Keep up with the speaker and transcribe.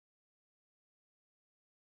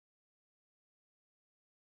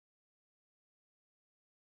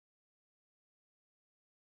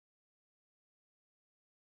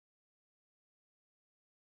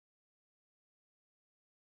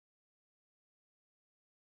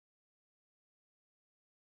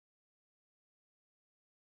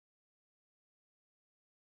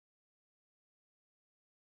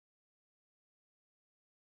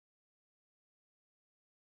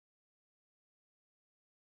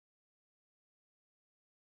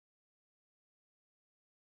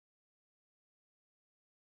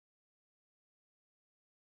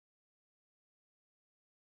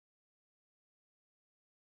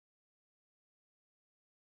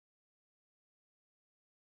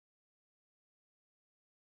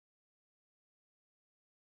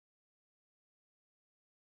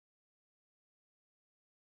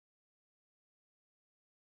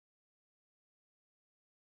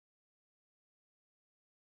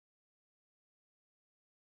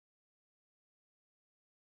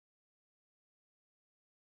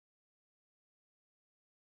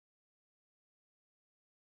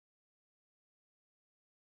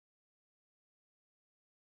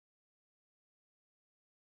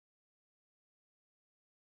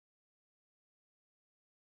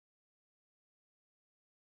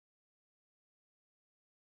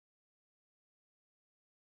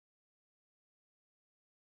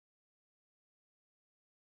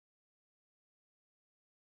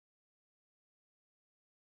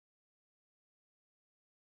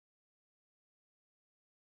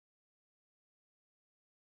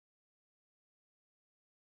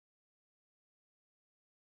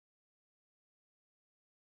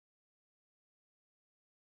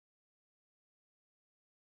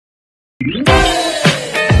And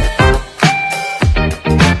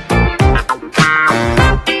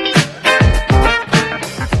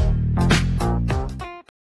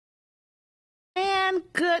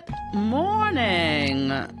good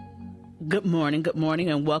morning. Good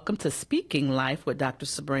morning, and welcome to Speaking Life with Dr.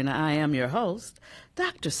 Sabrina. I am your host,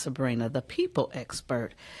 Dr. Sabrina, the people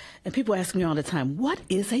expert. And people ask me all the time, what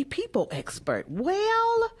is a people expert?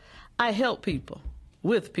 Well, I help people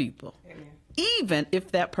with people, even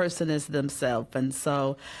if that person is themselves. And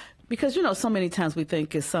so, because, so many times we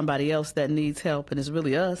think it's somebody else that needs help, and it's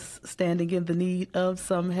really us standing in the need of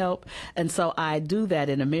some help. And so I do that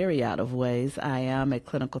in a myriad of ways. I am a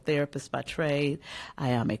clinical therapist by trade. I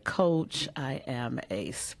am a coach. I am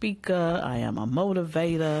a speaker. I am a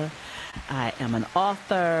motivator. I am an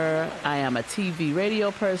author. I am a TV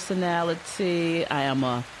radio personality. I am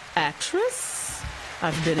an actress.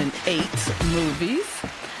 I've been in 8 movies,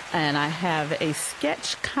 and I have a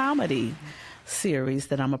sketch comedy series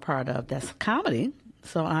that I'm a part of that's comedy.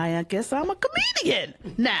 So I guess I'm a comedian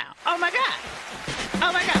now. Oh my God.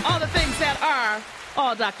 All the things that are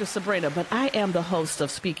all Dr. Sabrina. But I am the host of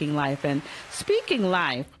Speaking Life. And Speaking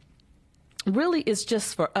Life really is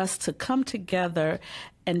just for us to come together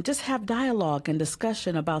and just have dialogue and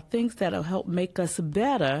discussion about things that will help make us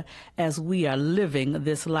better as we are living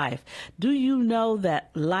this life. Do you know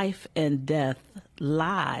that life and death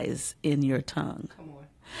lies in your tongue? Come on.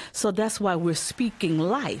 So that's why we're speaking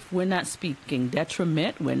life. We're not speaking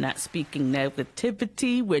detriment. We're not speaking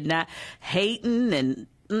negativity. We're not hating and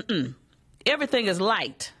everything is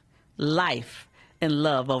light, life, and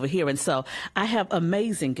love over here. And so I have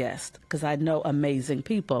amazing guests because I know amazing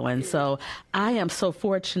people. And so I am so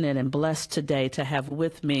fortunate and blessed today to have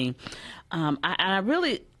with me.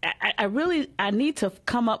 I need to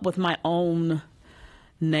come up with my own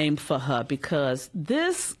name for her, because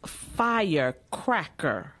this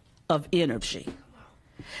firecracker of energy,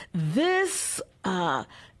 this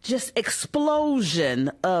just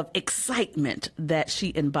explosion of excitement that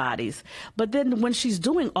she embodies. But then when she's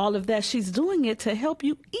doing all of that, she's doing it to help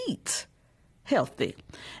you eat healthy.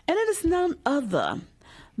 And it is none other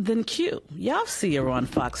than Q. Y'all see her on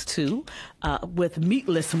Fox 2 with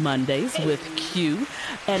Meatless Mondays with Q.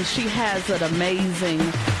 And she has an amazing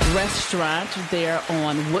restaurant there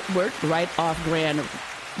on Woodward, right off Grand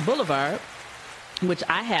Boulevard, which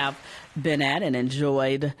I have been at and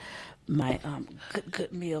enjoyed my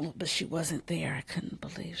good meal. But she wasn't there. I couldn't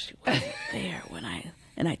believe she wasn't there when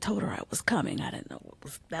I told her I was coming. I didn't know what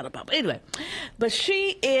was that about. But anyway, but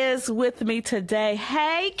she is with me today.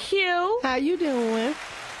 Hey, Q. How you doing?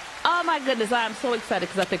 Oh, my goodness. I'm so excited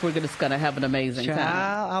because I think we're just going to have an amazing time.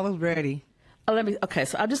 I was ready. Okay,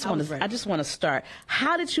 so I just want to start.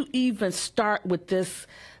 How did you even start with this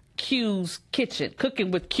Q's Kitchen,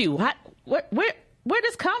 cooking with Q? Where does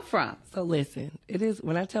this come from? So listen, it is,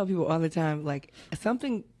 when I tell people all the time, like,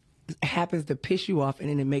 something happens to piss you off and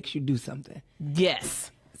then it makes you do something.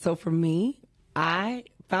 Yes. So for me, I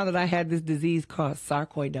found that I had this disease called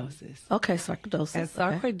sarcoidosis. Okay, sarcoidosis. And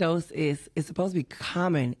sarcoidosis is supposed to be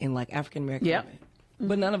common in, like, African American women.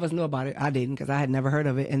 But none of us knew about it. I didn't, because I had never heard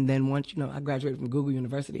of it. And then once, I graduated from Google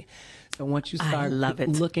University. So once you start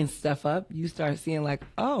looking stuff up, you start seeing, like,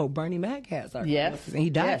 oh, Bernie Mac had sarcoidosis. Yes. And he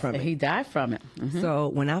died from it. He died from it. Mm-hmm. So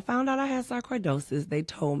when I found out I had sarcoidosis, they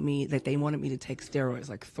told me that they wanted me to take steroids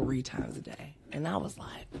like 3 times a day. And I was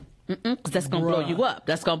like, because that's going to blow you up.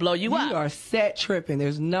 That's going to blow you up. You are set tripping.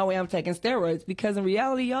 There's no way I'm taking steroids, because in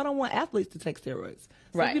reality, y'all don't want athletes to take steroids.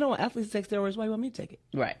 So right. If you don't want athletes to take steroids, why do you want me to take it?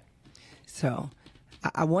 Right. So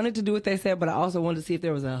I wanted to do what they said, but I also wanted to see if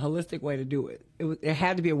there was a holistic way to do it. There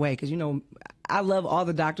had to be a way, because, I love all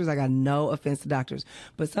the doctors. I got no offense to doctors.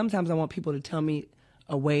 But sometimes I want people to tell me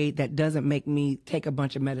a way that doesn't make me take a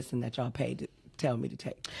bunch of medicine that y'all paid to tell me to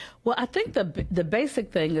take. Well, I think the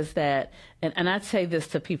basic thing is that, and I say this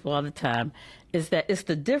to people all the time, is that it's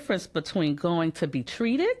the difference between going to be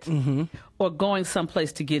treated or going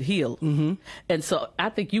someplace to get healed. And so I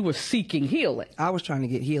think you were seeking healing. I was trying to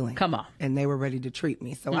get healing. Come on. And they were ready to treat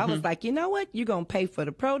me. So I was like, you know what? You're going to pay for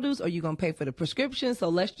the produce or you're going to pay for the prescription. So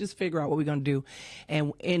let's just figure out what we're going to do.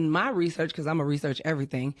 And in my research, because I'm a research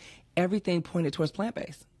everything pointed towards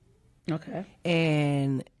plant-based. Okay.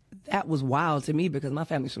 And that was wild to me, because my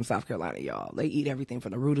family's from South Carolina, y'all. They eat everything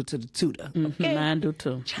from the rooter to the tutor. Okay? Mine do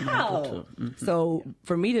too. So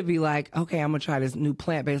for me to be like, okay, I'm going to try this new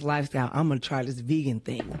plant-based lifestyle. I'm going to try this vegan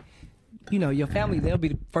thing. your family, they'll be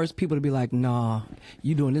the first people to be like, nah,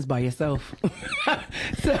 you doing this by yourself.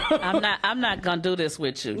 So I'm not gonna do this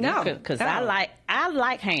with you. No, because no. I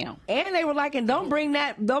like ham. And they were like, and don't bring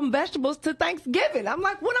them vegetables to Thanksgiving. I'm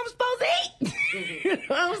like, what I'm supposed to eat? You know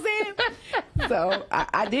what I'm saying? So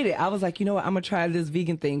I did it. I was like, you know what? I'm going to try this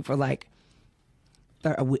vegan thing for like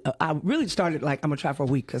a week. I really started like, I'm going to try for a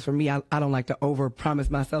week. Because for me, I don't like to over-promise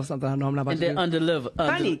myself something I know I'm not about to do. And then underdeliver.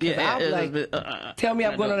 Honey, because tell me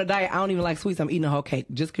I'm going on a diet. I don't even like sweets. I'm eating a whole cake.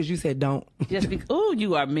 Just because you said don't. Oh,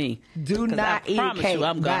 you are me. Do not eat a cake.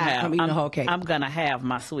 I'm eating a whole cake. I'm going to have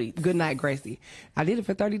my sweets. Good night, Gracie. I did it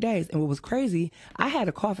for 30 days. And what was crazy, I had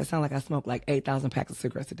a cough. It sounded like I smoked like 8,000 packs of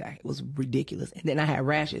cigarettes a day. It was ridiculous. And then I had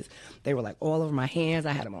rashes. They were like all over my hands.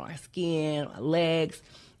 I had them on my skin, my legs.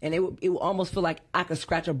 And it would almost feel like I could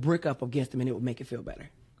scratch a brick up against them and it would make it feel better.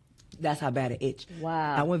 That's how bad it itched.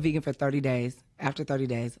 Wow. I went vegan for 30 days. After 30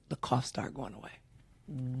 days, the cough started going away.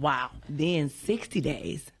 Wow. Then 60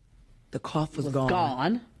 days, the cough was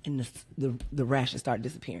gone. And the rashes started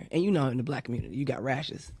disappearing. And in the black community, you got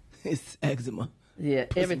rashes. It's eczema. Yeah,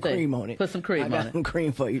 Put everything. some cream on it. Put some cream on it. I got some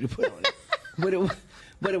cream for you to put on it.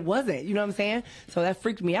 But it wasn't. You know what I'm saying? So that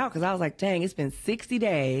freaked me out because I was like, dang, it's been 60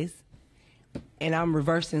 days. And I'm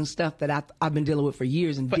reversing stuff that I've been dealing with for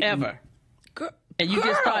years and forever. And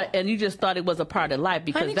you just thought it was a part of life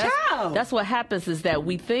because that's what happens is that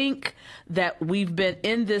we think that we've been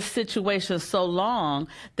in this situation so long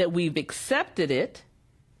that we've accepted it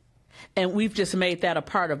and we've just made that a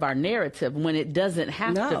part of our narrative when it doesn't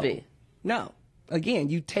have to be. No. Again,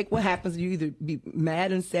 you take what happens, you either be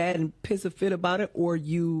mad and sad and piss a fit about it or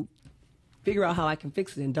you figure out how I can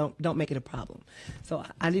fix it and don't make it a problem. So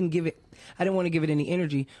I didn't want to give it any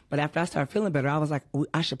energy, but after I started feeling better, I was like,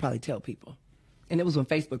 I should probably tell people. And it was when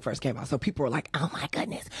Facebook first came out. So people were like, oh my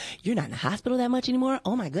goodness, you're not in the hospital that much anymore?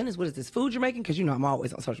 Oh my goodness, what is this food you're making? Because I'm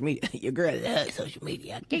always on social media. Your girl loves social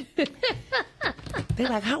media. They're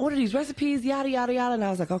like, what are these recipes? Yada, yada, yada. And I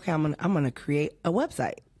was like, okay, I'm gonna create a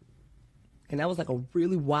website. And that was like a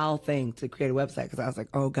really wild thing to create a website because I was like,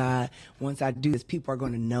 oh God, once I do this, people are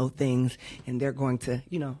going to know things and they're going to,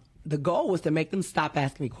 the goal was to make them stop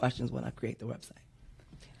asking me questions when I create the website.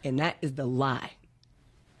 And that is the lie.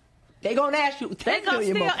 They're going to ask you 10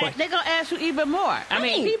 million more questions. They're going to ask you even more. I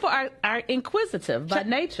mean, people are inquisitive by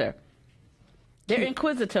nature. They're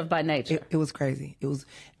inquisitive by nature. It was crazy.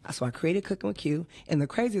 So I created Cooking with Q. And the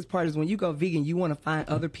craziest part is when you go vegan, you want to find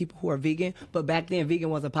other people who are vegan. But back then, vegan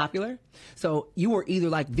wasn't popular. So you were either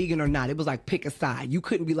like vegan or not. It was like pick a side. You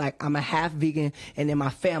couldn't be like, I'm a half vegan and then my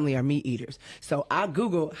family are meat eaters. So I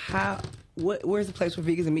Googled where's the place where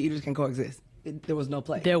vegans and meat eaters can coexist? There was no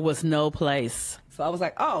place. There was no place. So I was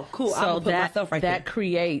like, oh, cool. So I'm going to put myself right there. That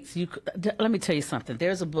creates, let me tell you something.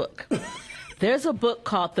 There's a book. There's a book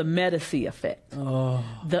called The Medici Effect. Oh.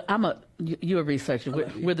 You're a researcher.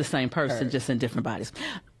 We're the same person, just in different bodies.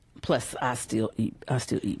 Plus, I still eat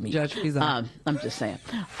meat. Judge, I'm just saying.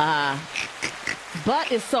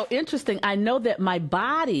 But it's so interesting. I know that my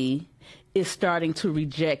body is starting to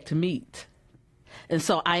reject meat. And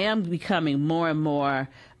so I am becoming more and more,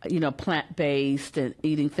 plant-based and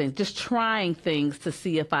eating things, just trying things to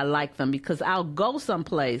see if I like them because I'll go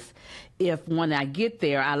someplace if when I get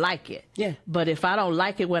there, I like it. Yeah. But if I don't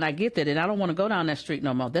like it when I get there, then I don't want to go down that street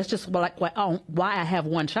no more. That's just why I have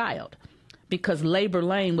one child. Because Labor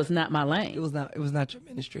Lane was not my lane. It was not your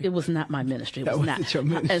ministry. It was not my ministry. That wasn't your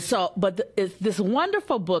ministry. And so, it's this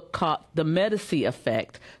wonderful book called The Medici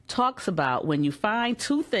Effect talks about when you find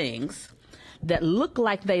two things that look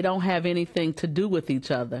like they don't have anything to do with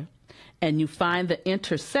each other, and you find the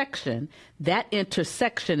intersection, that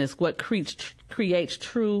intersection is what creates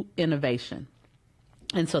true innovation.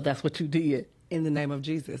 And so that's what you did. In the name of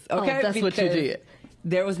Jesus. Okay, that's what you did.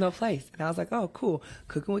 There was no place. And I was like, oh, cool.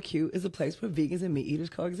 Cooking with Q is a place where vegans and meat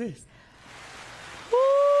eaters coexist. Ooh,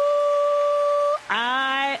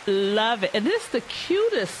 I love it. And it's the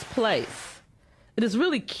cutest place. It is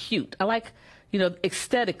really cute. I like...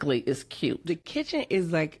 aesthetically is cute. The kitchen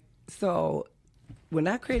is like, so when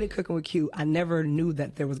I created Cooking with Q, I never knew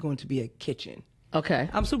that there was going to be a kitchen. Okay.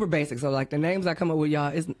 I'm super basic. So like the names I come up with,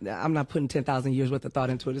 y'all, I'm not putting 10,000 years worth of thought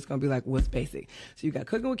into it. It's going to be like, what's basic? So you got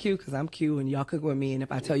Cooking with Q because I'm Q and y'all cooking with me. And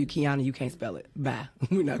if I tell you Quiana, you can't spell it. Bye.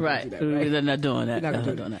 We're not going to do that. Right? We're not doing that. We're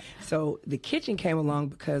not doing that. So the kitchen came along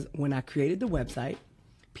because when I created the website,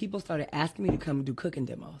 people started asking me to come and do cooking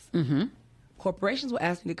demos. Mm-hmm. Corporations will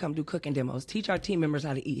ask me to come do cooking demos, teach our team members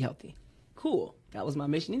how to eat healthy. Cool. That was my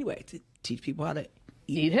mission anyway, to teach people how to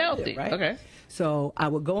eat healthy. Right? Okay. So I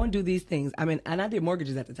would go and do these things. And I did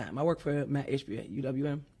mortgages at the time. I worked for Matt Ishby at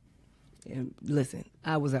UWM. And listen,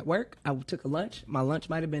 I was at work. I took a lunch. My lunch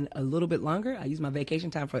might have been a little bit longer. I used my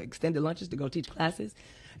vacation time for extended lunches to go teach classes.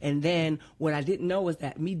 And then what I didn't know was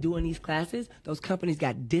that me doing these classes, those companies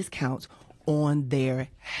got discounts on their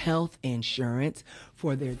health insurance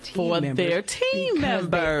for their team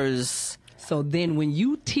members. So then when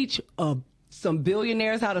you teach some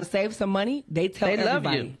billionaires how to save some money, they everybody.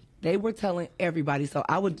 Love you. They were telling everybody. So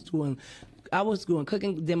I was doing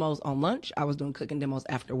cooking demos on lunch. I was doing cooking demos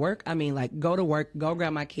after work. I mean, like, go to work, go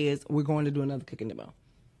grab my kids. We're going to do another cooking demo.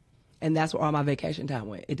 And that's where all my vacation time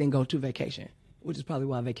went. It didn't go to vacation, which is probably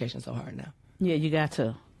why vacation's so hard now. Yeah, you got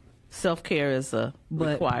to. Self-care is a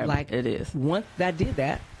requirement. Like, it is. Once that did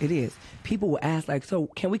that, it is. People will ask, like, so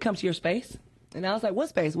can we come to your space? And I was like, what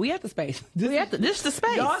space? We at the space. This is the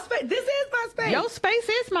space. Your space. This is my space. Your space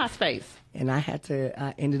is my space. And I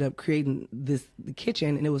ended up creating the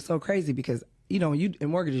kitchen, and it was so crazy because, you know, you in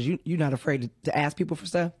mortgages, you're not afraid to ask people for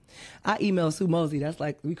stuff. I emailed Sue Mosey. That's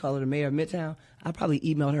like, we call her the mayor of Midtown. I probably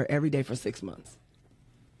emailed her every day for 6 months.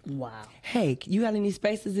 Wow. Hey, you got any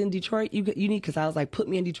spaces in Detroit? You need, because I was like, put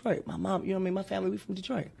me in Detroit. My mom, you know what I mean? My family, we from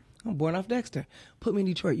Detroit. I'm born off Dexter. Put me in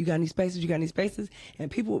Detroit. You got any spaces? You got any spaces?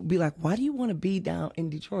 And people would be like, why do you want to be down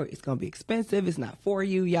in Detroit? It's going to be expensive. It's not for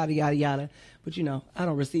you, yada, yada, yada. But, you know, I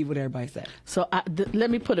don't receive what everybody says. So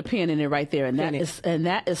let me put a pin in it right there. And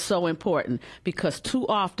that is so important, because too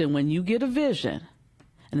often when you get a vision,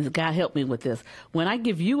 and God help me with this, when I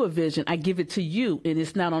give you a vision, I give it to you, and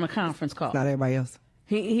it's not on a conference call. It's not everybody else.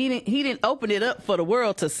 He didn't open it up for the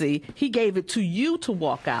world to see. He gave it to you to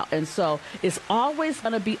walk out. And so it's always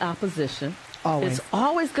going to be opposition. Always. It's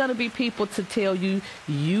always going to be people to tell you,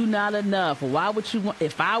 you not enough. Why would you want,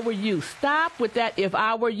 if I were you? Stop with that, if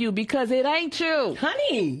I were you, because it ain't you.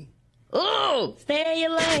 Honey. Ooh. Stay in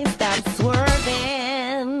your lane. Stop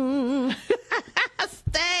swerving.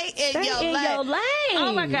 Stay in your lane.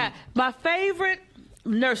 Oh, my God. My favorite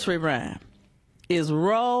nursery rhyme is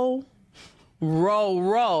roll,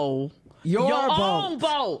 row, your own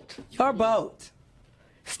boat. Your boat.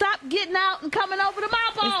 Stop getting out and coming over to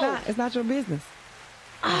my boat. It's not your business.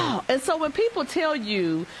 Oh, and so when people tell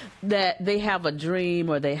you that they have a dream,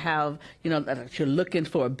 or they have, you know, that you're looking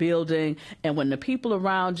for a building, and when the people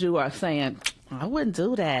around you are saying, I wouldn't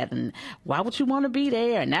do that, and why would you want to be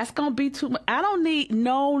there, and that's going to be too much. I don't need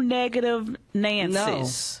no negative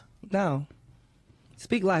Nancy's. No.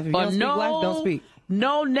 Speak life. If you don't speak life, don't speak.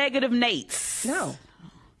 No negative Nates. No.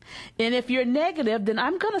 And if you're negative, then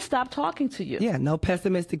I'm going to stop talking to you. Yeah, no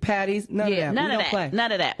pessimistic patties. None of that.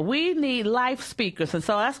 None of that. We need life speakers. And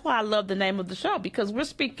so that's why I love the name of the show, because we're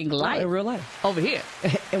speaking life. In real life. Over here.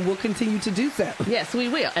 And we'll continue to do so. Yes, we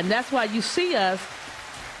will. And that's why you see us,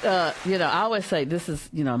 you know, I always say, this is,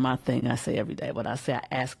 you know, my thing I say every day. But I say I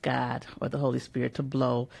ask God or the Holy Spirit to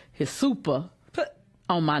blow his super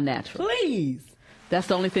on my natural. Please. That's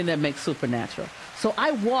the only thing that makes supernatural. So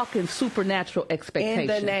I walk in supernatural expectation. In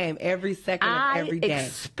the name, every second of every day. I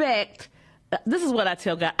expect, this is what I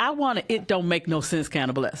tell God, I want it don't make no sense kind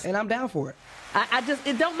of bless. And I'm down for it.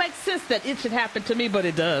 It don't make sense that it should happen to me, but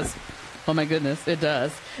it does. Oh my goodness, it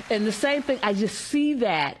does. And the same thing, I just see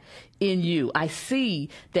that in you. I see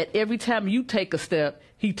that every time you take a step,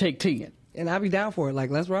 he take 10. And I'll be down for it. Like,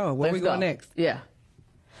 let's roll. Where we go next? Yeah.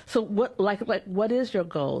 So what is your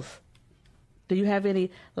goals? Do you have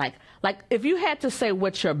any, like if you had to say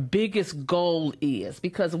what your biggest goal is,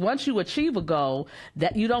 because once you achieve a goal,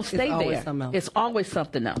 that you don't stay there. It's always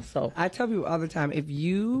something else. So I tell people all the time, if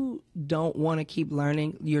you don't want to keep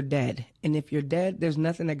learning, you're dead. And if you're dead, there's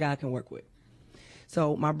nothing that God can work with.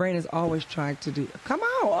 So my brain is always trying to do, come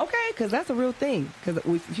on, okay, because that's a real thing. Because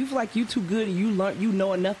if you feel like you're too good and you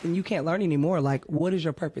know enough and you can't learn anymore, like, what is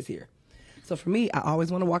your purpose here? So for me, I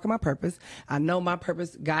always want to walk in my purpose. I know my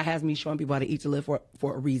purpose. God has me showing people how to eat to live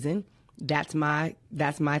for a reason. That's my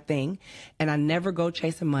thing. And I never go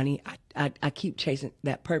chasing money. I keep chasing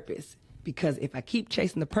that purpose, because if I keep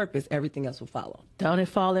chasing the purpose, everything else will follow. Don't it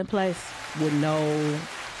fall in place? With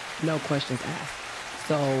no questions asked.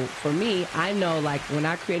 So for me, I know, like, when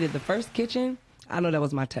I created the first kitchen, I know that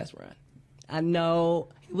was my test run. I know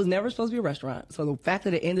it was never supposed to be a restaurant. So the fact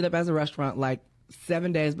that it ended up as a restaurant, like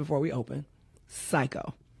 7 days before we opened,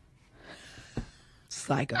 psycho.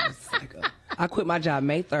 I quit my job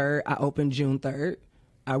May 3rd. I opened June 3rd.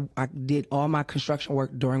 I did all my construction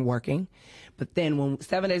work during working. But then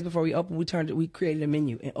 7 days before we opened, we created a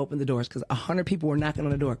menu and opened the doors, because 100 people were knocking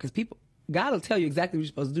on the door. Because God will tell you exactly what you're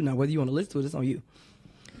supposed to do now. Whether you want to listen to it, it's on you.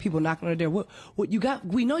 People knocking on the door. What you got?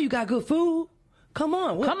 We know you got good food. Come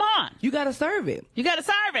on. Come on. You got to serve it.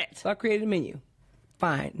 So I created a menu.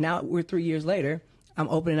 Fine. Now we're 3 years later. I'm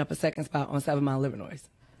opening up a second spot on 7 Mile, Illinois.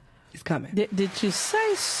 It's coming. Did you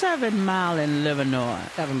say 7 Mile in Livernois?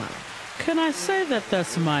 7 Mile. Can I say that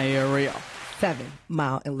that's my area? 7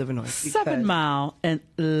 Mile in Livernois. 7 Mile in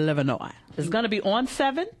Livernois. It's going to be on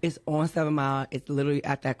 7? It's on 7 Mile. It's literally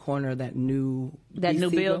at that corner of that new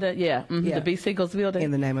building. Yeah. Yeah. The B. Siegel's building.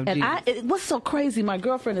 In the name of and Jesus. What's so crazy, my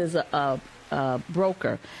girlfriend is a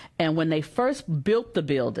broker, and when they first built the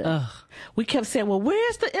building, we kept saying, well,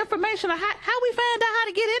 where's the information? How we find out how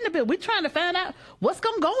to get in the building? We're trying to find out what's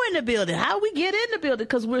going to go in the building, how we get in the building,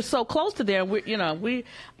 because we're so close to there. And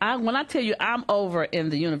when I tell you I'm over in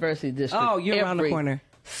the University District. Oh, you're around the corner.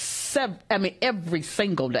 Every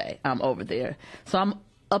single day I'm over there. So I'm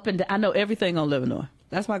up and down. I know everything on Livernois.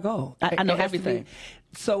 That's my goal. I know everything.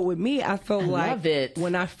 So with me, I feel love it.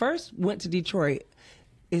 When I first went to Detroit,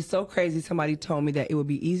 it's so crazy. Somebody told me that it would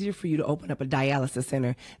be easier for you to open up a dialysis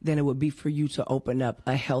center than it would be for you to open up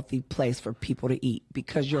a healthy place for people to eat,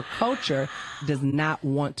 because your culture does not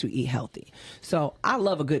want to eat healthy. So I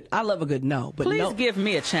love a good no. But please give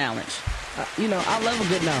me a challenge. I love a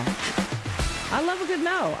good no. I love a good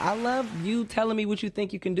no. I love you telling me what you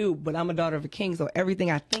think you can do, but I'm a daughter of a king, so everything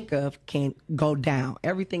I think of can go down.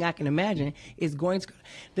 Everything I can imagine is going to go.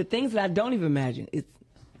 The things that I don't even imagine, it's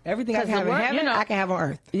everything I can have in heaven, I can have on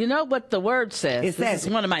earth. You know what the word says? This is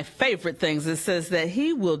one of my favorite things. It says that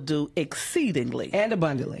he will do exceedingly. And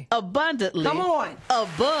abundantly. Abundantly. Come on.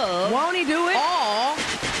 Above. Won't he do it? All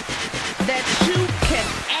that you can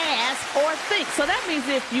ask or think. So that means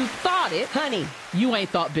if you thought it, honey, you ain't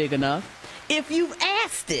thought big enough. If you've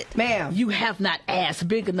asked it, ma'am, you have not asked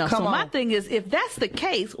big enough. My thing is, if that's the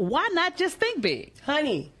case, why not just think big?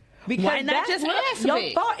 Honey. Because why not just ask your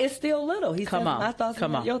big? thought is still little. He come says, on. my thoughts are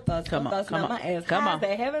not your thoughts. Come on. Come on. My ass. Come on.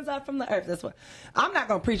 The heavens are from the earth. That's what. I'm not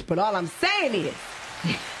going to preach, but all I'm saying is,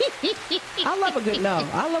 I love a good no.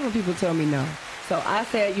 I love when people tell me no. So I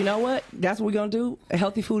said, you know what? That's what we're going to do.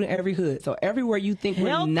 Healthy food in every hood. So everywhere you think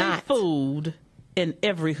we're not. Healthy food in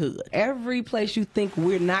every hood. Every place you think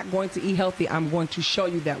we're not going to eat healthy, I'm going to show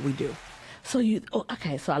you that we do. So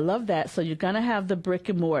so I love that. So you're going to have the brick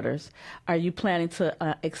and mortars. Are you planning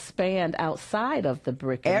to expand outside of the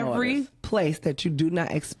brick and mortars? Every place that you do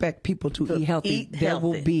not expect people to eat healthy, there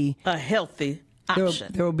will be a healthy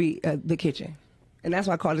option. There will be the kitchen. And that's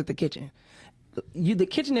why I called it the kitchen. The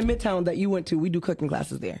kitchen in Midtown that you went to, we do cooking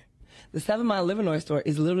classes there. The 7 Mile Livernois store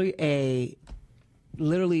is literally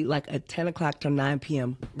like a 10 o'clock to 9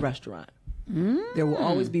 p.m. restaurant. There will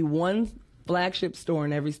always be one flagship store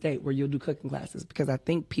in every state where you'll do cooking classes, because I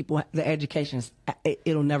think the education,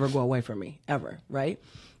 it'll never go away from me, ever, right?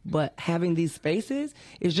 But having these spaces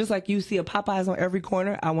is just like you see a Popeyes on every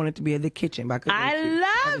corner. I want it to be at the kitchen. I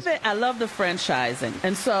love it. I love the franchising.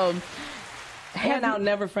 And so... And I'll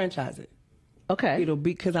never franchise it. Okay. It'll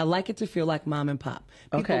be because I like it to feel like mom and pop.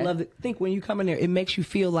 People love it. Think when you come in there, it makes you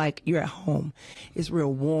feel like you're at home. It's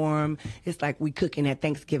real warm. It's like we cooking at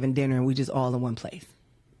Thanksgiving dinner and we just all in one place.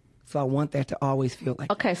 So I want that to always feel like.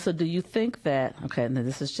 Okay, so do you think that? Okay, now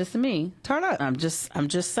this is just me. Turn up. I'm just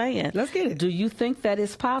saying. Let's get it. Do you think that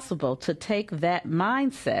it's possible to take that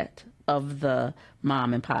mindset of the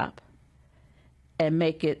mom and pop and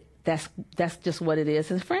make it that's just what it is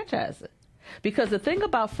and franchise it? Because the thing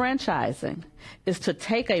about franchising is to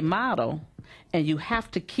take a model and you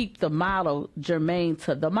have to keep the model germane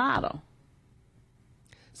to the model.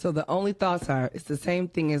 So the only thoughts are, it's the same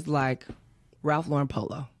thing as like Ralph Lauren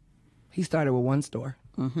Polo. He started with one store.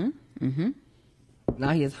 Now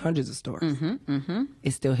he has hundreds of stores.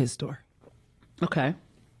 It's still his store. Okay.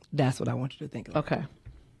 That's what I want you to think of.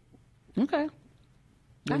 Okay.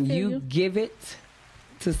 When you give it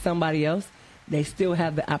to somebody else, they still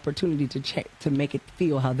have the opportunity to make it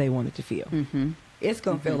feel how they want it to feel. It's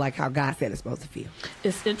going to feel like how God said it's supposed to feel.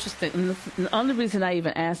 It's interesting. And the only reason I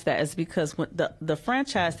even ask that is because when the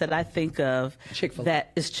franchise that I think of Chick-fil-A.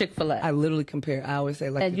 that is Chick-fil-A. I literally compare. I always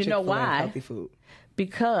say like and the you know Chick-fil-A why? healthy food.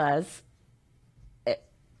 Because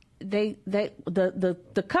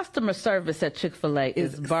the customer service at Chick-fil-A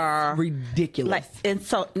is ridiculous. And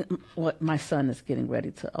so my son is getting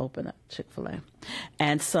ready to open up Chick-fil-A.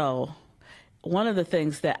 And so one of the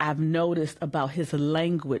things that I've noticed about his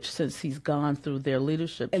language since he's gone through their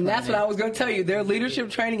leadership training. And that's what I was going to tell you. Their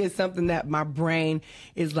leadership training is something that my brain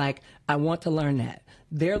is like, I want to learn that.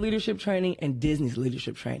 Their leadership training and Disney's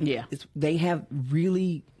leadership training. Yeah. They have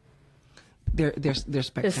really, they're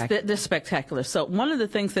spectacular. They're spectacular. So one of the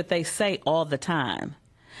things that they say all the time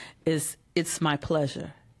is, it's my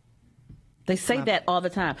pleasure. They say that all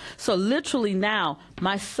the time. So literally now,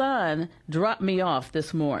 my son dropped me off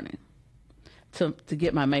this morning to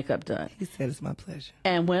get my makeup done. He said, it's my pleasure.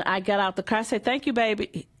 And when I got out the car, I said, thank you,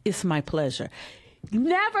 baby. It's my pleasure.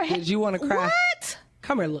 Never had. Did you want to cry? What?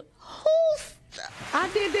 Come here, look. I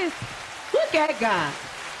did this. Look at God.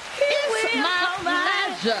 It's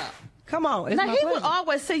my pleasure. Come on. It's Now, my he pleasure. would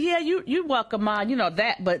always say, yeah, you're welcome, Ma, you know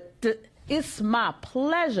that, but it's my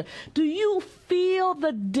pleasure. Do you feel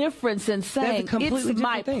the difference in saying it's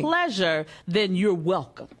my pleasure, then you're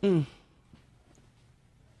welcome?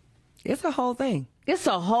 It's a whole thing. It's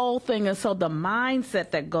a whole thing. And so the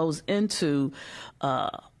mindset that goes into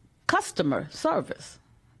customer service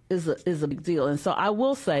is a big deal. And so I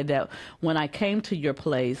will say that when I came to your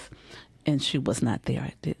place, and she was not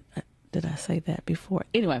there, did I say that before?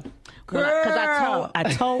 Anyway, because I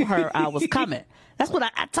told her I was coming. That's what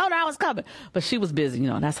I told her I was coming. But she was busy,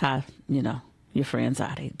 that's how, your friends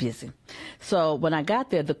are, they busy. So when I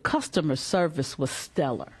got there, the customer service was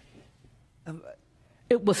stellar.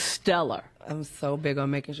 It was stellar. I'm so big on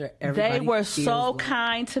making sure everybody They were so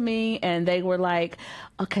kind to me, and they were like,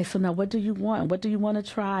 okay, so now what do you want? What do you want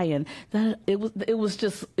to try? And it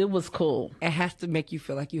was cool. It has to make you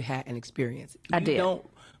feel like you had an experience. I did. You don't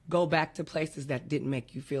go back to places that didn't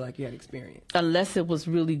make you feel like you had experience. Unless it was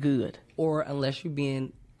really good. Or unless you're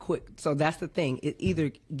being quick. So that's the thing. It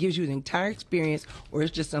either gives you the entire experience or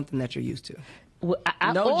it's just something that you're used to.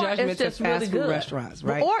 No judgment to fast food restaurants,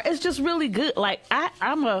 right? Or it's just really good. Like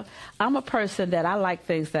I'm a person that I like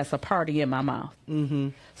things that's a party in my mouth. Mm-hmm.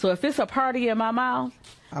 So if it's a party in my mouth,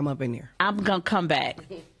 I'm up in there. I'm gonna come back,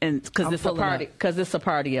 and because it's a party. Because it's a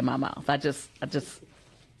party in my mouth.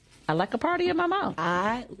 I like a party in my mouth.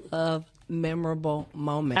 I love memorable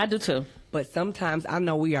moments. I do too. But sometimes I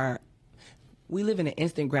know we live in an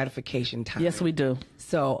instant gratification time. Yes, we do.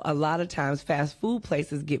 So a lot of times fast food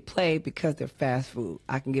places get played because they're fast food.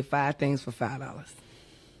 I can get 5 things for $5.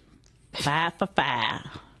 5 for $5.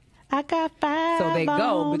 I got 5. So they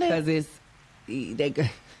go because they go.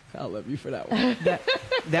 I love you for that one.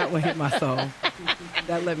 That one hit my soul.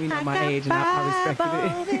 That let me know my age, and I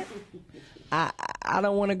respected it. I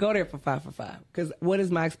don't want to go there for 5 for $5 because what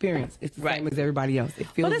is my experience? It's the same as everybody else. It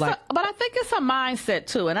feels but I think it's a mindset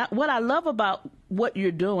too. And what I love about what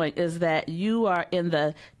you're doing is that you are in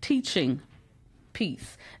the teaching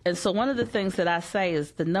piece. And so one of the things that I say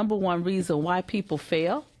is the number one reason why people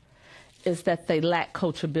fail is that they lack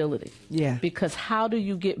coachability. Yeah. Because how do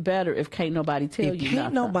you get better if can't nobody tell you nothing?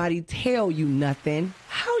 Can't nobody tell you nothing.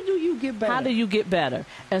 How do you get better? How do you get better?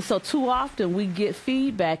 And so too often we get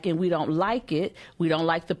feedback and we don't like it. We don't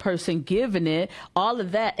like the person giving it, all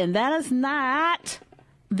of that. And that is not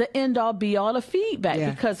the end all be all of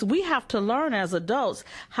feedback because we have to learn as adults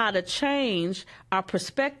how to change our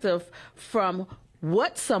perspective from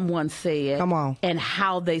what someone said and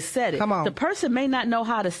how they said it. The person may not know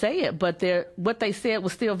how to say it, but what they said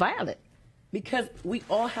was still valid. Because we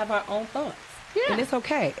all have our own thoughts. Yeah. And it's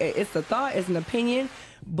okay. It's a thought, it's an opinion,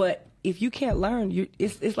 but if you can't learn,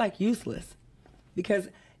 it's like useless. Because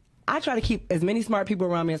I try to keep as many smart people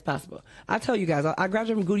around me as possible. I tell you guys, I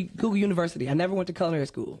graduated from Google University. I never went to culinary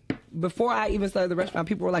school. Before I even started the restaurant,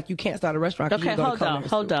 people were like, "You can't start a restaurant." Okay,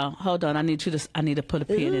 hold on. I need to put a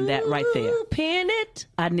pin in that right there. Pin it.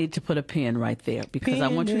 I need to put a pin right there because I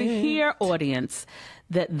want you to hear, audience,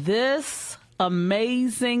 that this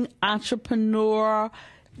amazing entrepreneur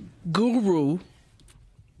guru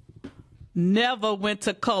never went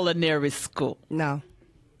to culinary school. No.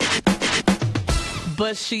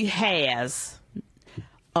 But she has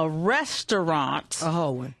a restaurant. A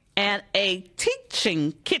whole one. And a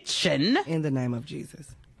teaching kitchen. In the name of Jesus.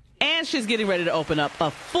 And she's getting ready to open up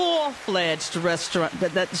a full-fledged restaurant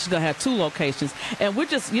that she's going to have 2 locations. And we're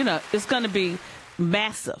just, it's going to be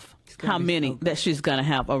massive. How many that she's going to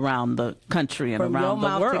have around the country and around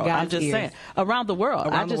the world. I'm just saying. Around the world.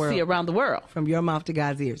 I just see around the world. From your mouth to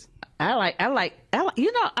God's ears. I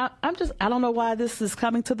don't know why this is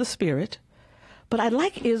coming to the spirit, but I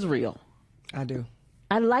like Israel. I do.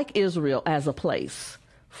 I like Israel as a place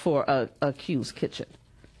for a Q's kitchen.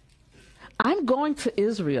 I'm going to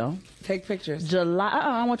Israel. Take pictures. July.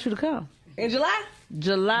 I want you to come. In July?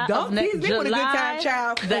 July. Don't tease me with a good time,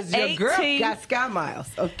 child. Because your girl got Sky Miles.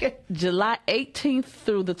 Okay. July 18th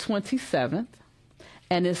through the 27th.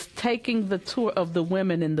 And it's taking the tour of the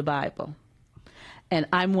women in the Bible. And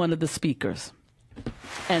I'm one of the speakers.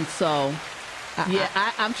 And so,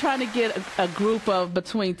 I'm trying to get a group of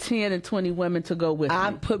between 10 and 20 women to go with me.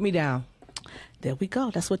 Put me down. There we go.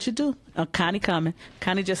 That's what you do. Connie coming.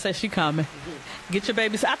 Connie just said she coming. Get your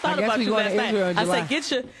babysitter. I thought about you last night. I said,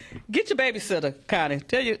 get your babysitter, Connie.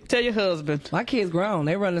 Tell your husband. My kid's grown.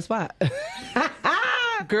 They run the spot.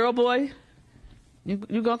 Girl, boy, you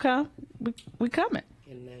gonna come? We coming.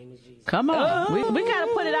 In the name of Jesus. Come on. We got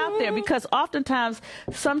to put it out there because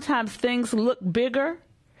sometimes things look bigger,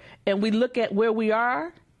 and we look at where we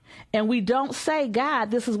are, And we don't say,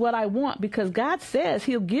 God, this is what I want, because God says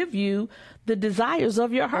he'll give you the desires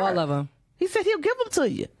of your heart. All of them. He said he'll give them to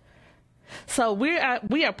you. So we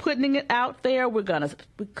are putting it out there. We're going to,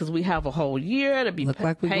 because we have a whole year to be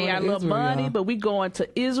pay our little money, but we're going to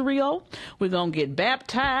Israel. We're going to get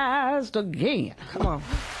baptized again. Come on.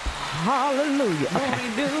 Hallelujah. Won't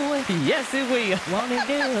he do it? Yes, it will. Won't he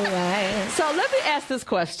do it? So let me ask this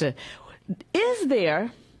question. Is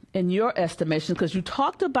there, in your estimation, because you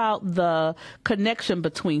talked about the connection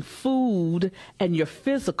between food and your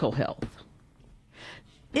physical health,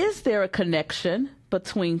 is there a connection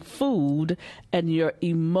between food and your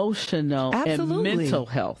emotional Absolutely. and mental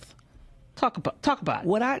health? Talk about it.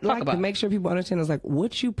 What I like to make sure people understand is like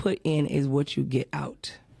what you put in is what you get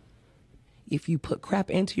out. If you put crap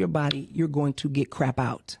into your body, you're going to get crap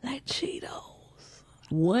out. Like Cheetos.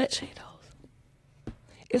 What? Cheetos.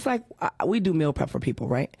 It's like we do meal prep for people,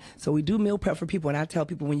 right? So we do meal prep for people, and I tell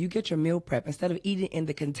people when you get your meal prep, instead of eating in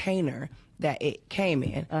the container that it came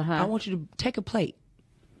in, I want you to take a plate.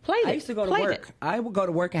 I used to go to work. I would go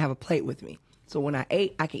to work and have a plate with me. So when I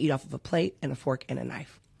ate, I could eat off of a plate and a fork and a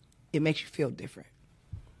knife. It makes you feel different.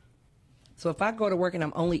 So if I go to work and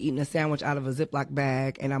I'm only eating a sandwich out of a Ziploc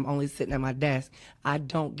bag and I'm only sitting at my desk, I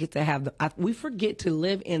don't get to have we forget to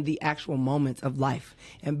live in the actual moments of life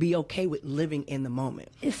and be okay with living in the moment.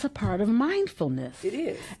 It's a part of mindfulness. It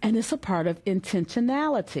is. And it's a part of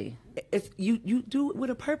intentionality. It's you do it with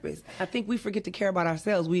a purpose. I think we forget to care about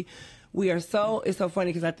ourselves. We are so, it's so funny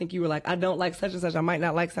because I think you were like, I don't like such and such. I might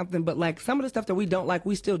not like something, but like some of the stuff that we don't like,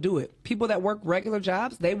 we still do it. People that work regular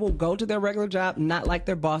jobs, they will go to their regular job, not like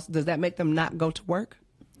their boss. Does that make them not go to work?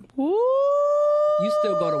 Woo! You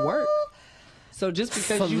still go to work. So just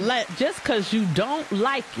because you don't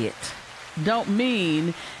like it, don't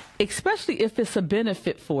mean, especially if it's a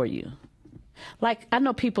benefit for you. Like, I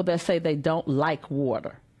know people that say they don't like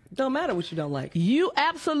water. Don't matter what you don't like. You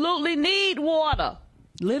absolutely need water.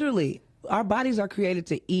 Literally, our bodies are created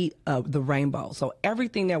to eat the rainbow. So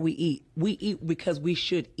everything that we eat because we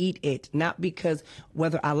should eat it, not because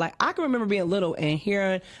whether I like. I can remember being little and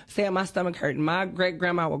hearing, saying my stomach hurt. And my great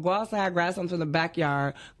grandma would go outside, grab something from the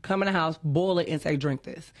backyard, come in the house, boil it, and say, drink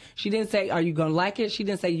this. She didn't say, are you going to like it? She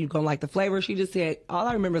didn't say, you're going to like the flavor. She just said, all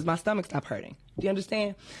I remember is my stomach stopped hurting. Do you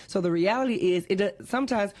understand? So the reality is,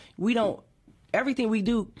 sometimes we don't. Everything we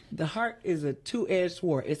do, the heart is a two-edged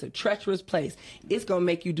sword. It's a treacherous place. It's going to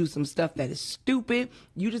make you do some stuff that is stupid.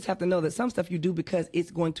 You just have to know that some stuff you do because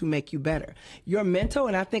it's going to make you better. Your mental,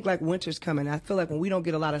 and I think like winter's coming. I feel like when we don't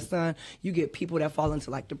get a lot of sun, you get people that fall into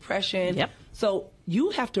like depression. Yep. So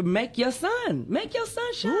you have to make your sun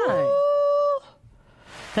shine. Ooh.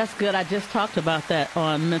 That's good. I just talked about that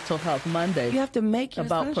on Mental Health Monday. You have to make your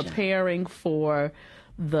about sunshine. Preparing for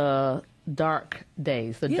the darker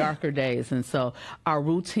days. And so our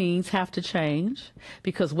routines have to change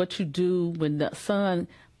because what you do when the sun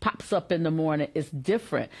pops up in the morning is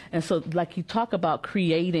different. And so like you talk about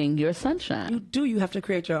creating your sunshine. You have to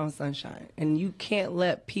create your own sunshine. And you can't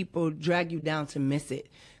let people drag you down to miss it.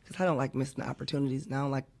 Because I don't like missing opportunities. And I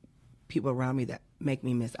don't like people around me that make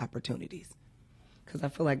me miss opportunities. Because I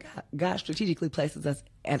feel like God strategically places us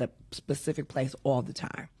at a specific place all the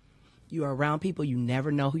time. You are around people, you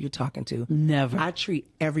never know who you're talking to. Never. I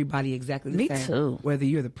treat everybody exactly the same. Me too. Whether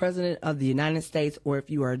you're the president of the United States or if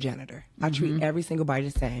you are a janitor. I treat every single body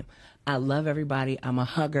the same. I love everybody. I'm a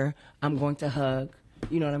hugger. I'm going to hug.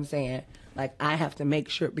 You know what I'm saying? Like, I have to make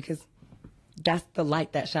sure, because that's the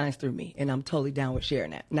light that shines through me, and I'm totally down with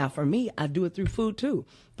sharing that. Now, for me, I do it through food, too.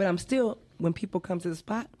 But I'm still, when people come to the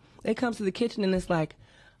spot, they come to the kitchen, and it's like,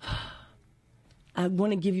 I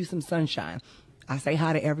want to give you some sunshine. I say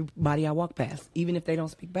hi to everybody I walk past, even if they don't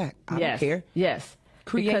speak back. I don't care. Yes.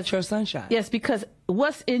 Create your sunshine. Yes, because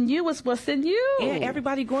what's in you is what's in you. And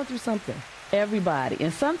everybody going through something. Everybody.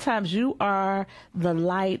 And sometimes you are the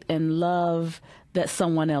light and love that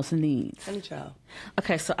someone else needs. Honey child.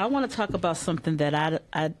 Okay, so I want to talk about something that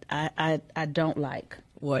I don't like.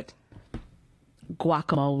 What?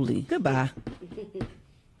 Guacamole. Goodbye.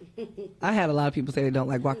 I had a lot of people say they don't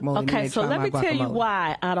like guacamole. Okay, so let me tell you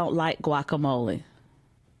why I don't like guacamole.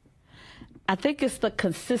 I think it's the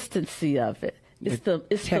consistency of it. It's the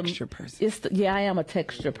texture person. Yeah, I am a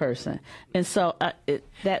texture person, and so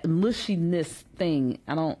that mushiness thing,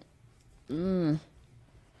 I don't.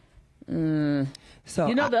 So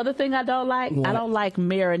you know the other thing I don't like? What? I don't like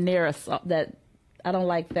marinara sauce. I don't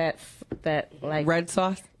like that like red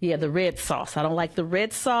sauce. Yeah, the red sauce. I don't like the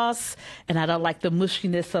red sauce, and I don't like the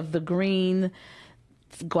mushiness of the green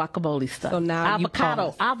guacamole stuff. So now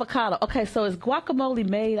avocado. Okay, so is guacamole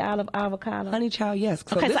made out of avocado? Honey child, yes.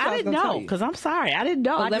 So I didn't know, because I'm sorry, I didn't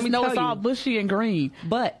know. I just know it's all mushy and green.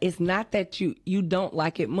 But it's not that you don't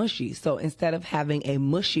like it mushy. So instead of having a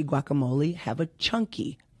mushy guacamole, have a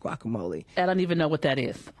chunky guacamole. I don't even know what that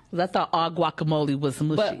is. I thought all guacamole was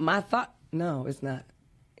mushy. But my thought, no, it's not.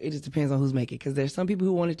 It just depends on who's making it, because there's some people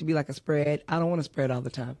who want it to be like a spread. I don't want a spread all the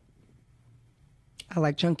time. I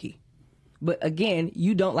like chunky. But again,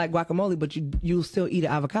 you don't like guacamole, but you'll still eat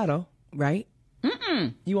an avocado, right?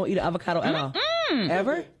 Mm-mm. You won't eat an avocado at all?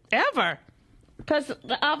 Ever? Ever. Because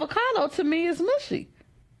the avocado to me is mushy.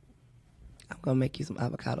 I'm going to make you some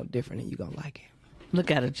avocado different and you're going to like it. Look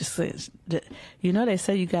at it. Just says, you know, they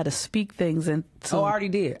say you got to speak things into. Oh, I already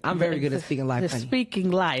did. I'm very good at speaking life, honey. Speaking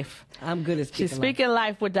life. I'm good at speaking life. She's speaking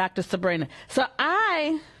life with Dr. Sabrina. So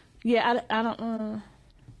I don't.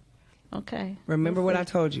 Okay. Remember what I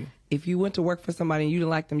told you. If you went to work for somebody and you didn't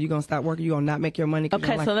like them, you're going to stop working. You're going to not make your money.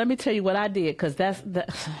 Okay, so let me tell you what I did, because that's the.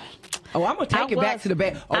 Oh, I'm going to take it back to the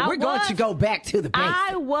base. Oh, we're going to go back to the base.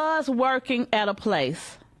 I was working at a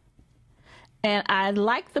place, and I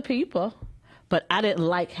liked the people, but I didn't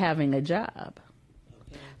like having a job.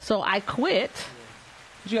 So I quit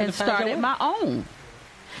and started my own.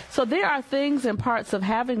 So there are things and parts of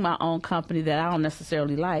having my own company that I don't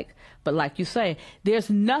necessarily like. But like you say, there's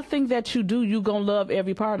nothing that you do, you're going to love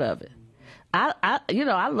every part of it. I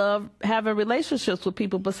love having relationships with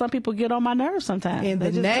people, but some people get on my nerves sometimes. In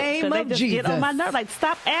the name of Jesus. Get on my nerves. Like,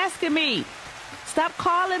 stop asking me. Stop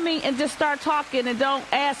calling me and just start talking, and don't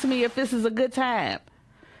ask me if this is a good time.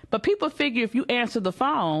 But people figure if you answer the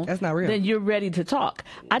phone, that's not real, then you're ready to talk.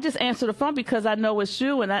 I just answer the phone because I know it's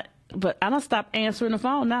you, but I don't stop answering the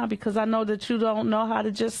phone now because I know that you don't know how to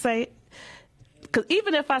just say. Because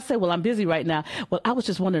even if I say, well, I'm busy right now, well, I was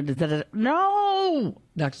just wondering, no.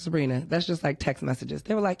 Dr. Sabrina, that's just like text messages.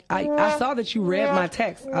 They were like, I saw that you read my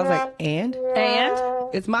text. I was like, and?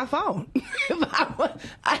 It's my phone.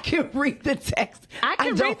 I can read the text. I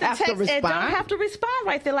can read the text and don't have to respond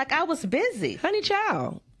right there like I was busy. Honey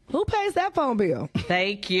child, who pays that phone bill?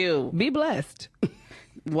 Thank you. Be blessed.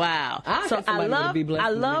 Wow. I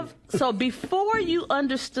love, so before you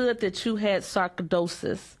understood that you had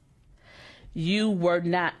sarcoidosis, you were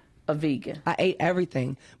not a vegan. I ate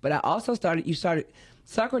everything, but I also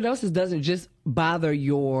sarcoidosis doesn't just bother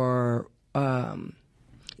your,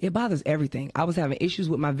 it bothers everything. I was having issues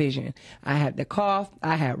with my vision. I had the cough,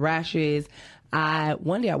 I had rashes.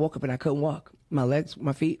 One day I woke up and I couldn't walk. My legs,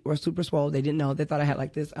 my feet were super swollen. They didn't know. They thought I had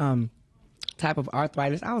like this, type of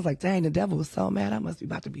arthritis. I was like, dang, the devil was so mad. I must be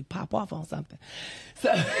about to pop off on something.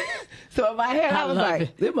 So in my head, I was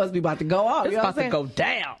like, it must be about to go off. It's about to go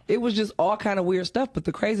down. It was just all kind of weird stuff. But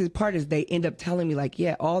the craziest part is they end up telling me like,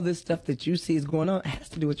 yeah, all this stuff that you see is going on has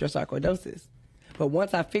to do with your sarcoidosis. But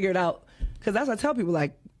once I figured out, because that's what I tell people,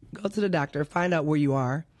 like, go to the doctor, find out where you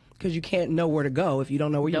are. Because you can't know where to go if you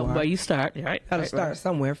don't know where you are. Where you start, right? Got to start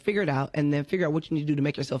somewhere, figure it out, and then figure out what you need to do to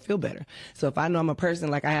make yourself feel better. So if I know I'm a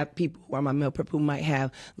person, like I have people who are my meal prep who might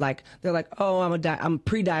have, like, they're like, oh, I'm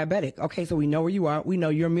pre-diabetic. Okay, so we know where you are. We know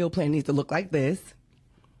your meal plan needs to look like this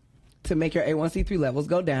to make your A1C3 levels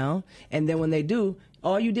go down. And then when they do,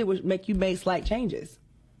 all you did was made slight changes.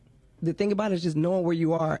 The thing about it is just knowing where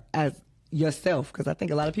you are as yourself, because I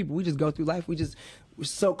think a lot of people, we just go through life, we're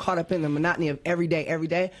so caught up in the monotony of every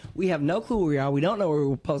day. We have no clue where we are. We don't know where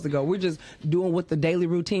we're supposed to go. We're just doing what the daily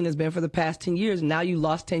routine has been for the past 10 years. And now you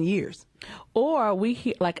lost 10 years. Or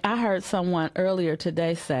like I heard someone earlier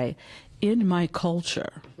today say, in my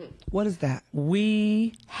culture. What is that?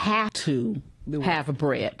 We have to have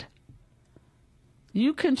bread.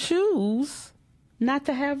 You can choose not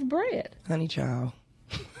to have bread. Honey child.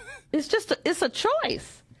 It's a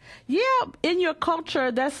choice. Yeah, in your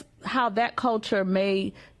culture, that's how that culture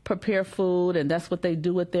may prepare food, and that's what they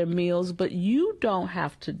do with their meals, but you don't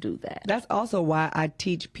have to do that. That's also why I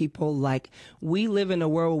teach people, like, we live in a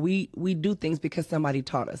world where we do things because somebody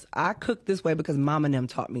taught us. I cook this way because mom and them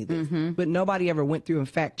taught me this, but nobody ever went through and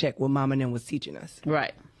fact checked what mom and them was teaching us.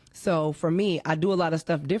 Right. So for me, I do a lot of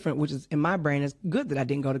stuff different, which is in my brain. It's good that I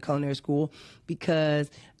didn't go to culinary school because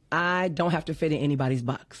I don't have to fit in anybody's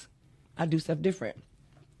box. I do stuff different.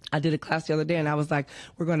 I did a class the other day and I was like,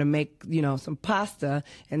 we're going to make, some pasta.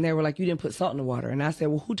 And they were like, you didn't put salt in the water. And I said,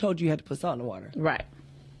 well, who told you you had to put salt in the water? Right.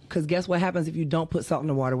 Because guess what happens if you don't put salt in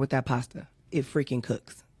the water with that pasta? It freaking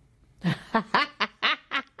cooks.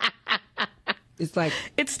 It's like...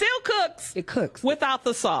 It still cooks. cooks. It cooks. Without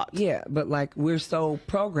the salt. Yeah, but like we're so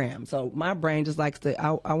programmed. So my brain just likes to.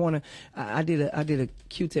 I did a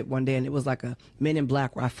Q-tip one day, and it was like a Men in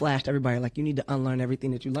Black where I flashed everybody like you need to unlearn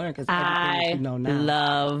everything that you learned because everything that you know now.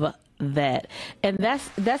 Love that, and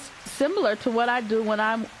that's similar to what I do when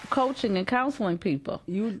I'm coaching and counseling people.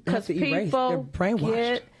 You have to erase. They're brainwashed.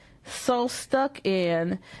 Get so stuck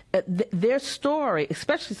in their story,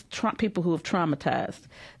 especially people who have traumatized.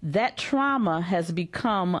 That trauma has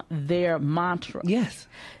become their mantra. Yes.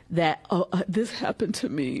 That, this happened to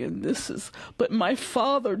me and but my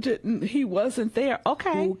father didn't, he wasn't there.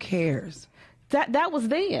 Okay. Who cares? That was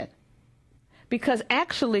then. Because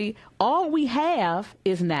actually, all we have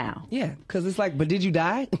is now. Yeah, because it's like, but did you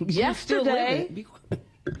die? Yesterday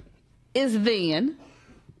is then.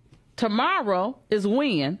 Tomorrow is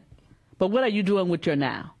when. But what are you doing with your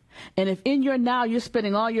now? And if in your now you're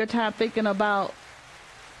spending all your time thinking about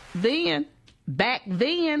back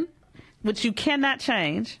then, which you cannot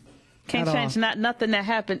change, can't change nothing that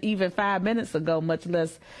happened even 5 minutes ago, much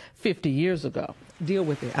less 50 years ago. Deal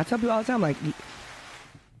with it. I tell people all the time, like,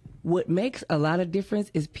 what makes a lot of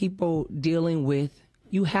difference is people dealing with,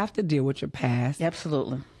 you have to deal with your past.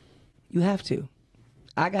 Absolutely. You have to.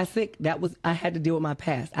 I got sick. I had to deal with my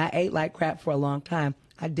past. I ate like crap for a long time.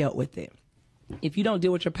 I dealt with it. If you don't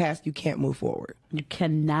deal with your past, you can't move forward. You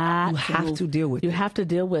cannot. You have to deal with it. You have to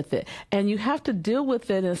deal with it. And you have to deal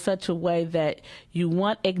with it in such a way that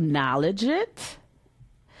you acknowledge it,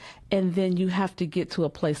 and then you have to get to a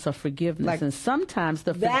place of forgiveness. And sometimes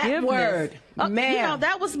the forgiveness. That word, man.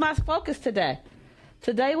 That was my focus today.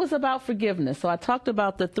 Today was about forgiveness. So I talked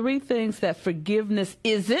about the 3 things that forgiveness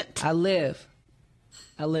isn't. I live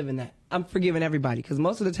in that. I'm forgiving everybody because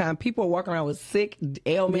most of the time people are walking around with sick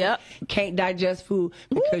ailments, can't digest food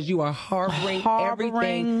because you are harboring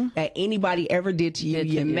everything that anybody ever did to you.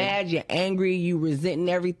 You're mad, you're angry, you resenting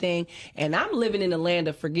everything. And I'm living in the land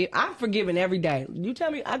of I'm forgiving every day. You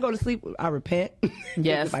tell me I go to sleep, I repent.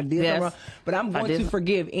 Yes. If I did something wrong. But I'm going to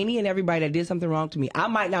forgive any and everybody that did something wrong to me. I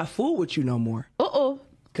might not fool with you no more.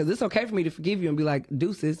 Because it's okay for me to forgive you and be like,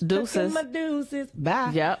 deuces. Deuces. My deuces.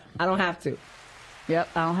 Bye. Yep. I don't have to. Yep,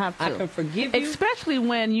 I don't have to. I can forgive you. Especially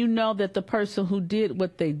when you know that the person who did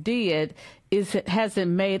what they did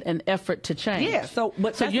hasn't made an effort to change. Yeah, so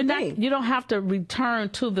you don't have to return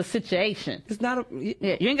to the situation. It's not you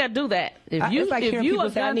ain't got to do that. It's like hearing people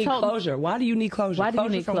say, I need closure. Why do you need closure? Why do you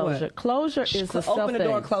need closure? Closure is a self-thing. Open the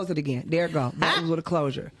door and close it again. There you go. That was with a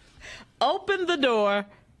closure. Open the door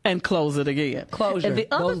and close it again. Closure. And the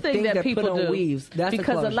other thing that people do, weaves,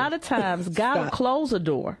 because a lot of times God will close a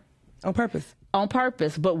door. On purpose. On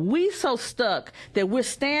purpose, but we so stuck that we're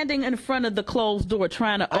standing in front of the closed door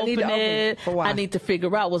trying to open it. I need to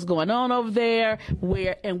figure out what's going on over there.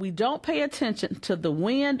 And we don't pay attention to the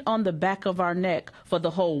wind on the back of our neck for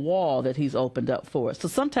the whole wall that he's opened up for us. So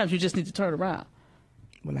sometimes you just need to turn around.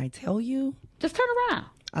 When I tell you, just turn around.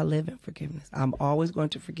 I live in forgiveness. I'm always going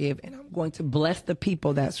to forgive, and I'm going to bless the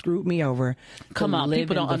people that screwed me over. Come on,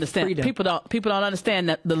 people don't understand. Freedom. People don't understand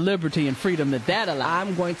that the liberty and freedom that allows.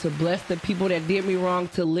 I'm going to bless the people that did me wrong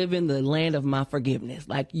to live in the land of my forgiveness.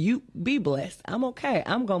 Like, you be blessed. I'm okay.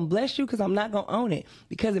 I'm going to bless you because I'm not going to own it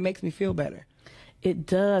because it makes me feel better. It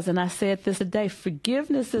does, and I said this today.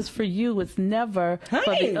 Forgiveness is for you. It's never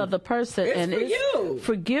for the other person. It's for you.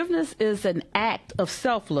 Forgiveness is an act of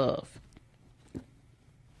self-love.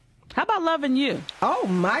 How about loving you? Oh,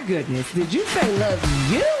 my goodness. Did you say love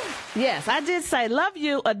you? Yes, I did say love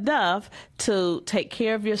you enough to take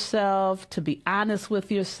care of yourself, to be honest with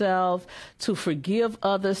yourself, to forgive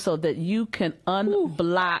others so that you can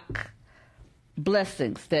unblock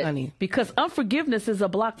blessings. Because unforgiveness is a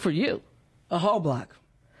block for you. A whole block.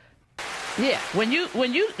 Yeah, when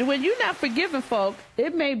you're not forgiving folk,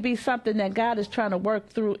 it may be something that God is trying to work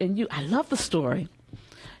through in you. I love the story.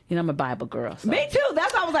 You know, I'm a Bible girl. So. Me too.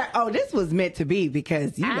 That's why I was like, oh, this was meant to be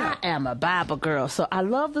because, I am a Bible girl. So I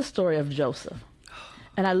love the story of Joseph.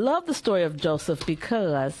 And I love the story of Joseph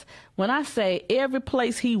because when I say every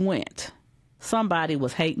place he went, somebody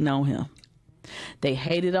was hating on him. They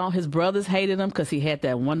hated on his brothers, hated him because he had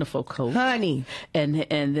that wonderful coat. Honey. And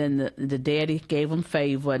then the daddy gave him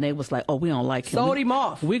favor and they was like, oh, we don't like him. Sold him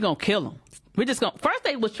off. We're going to kill him. First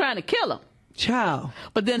they was trying to kill him. Child.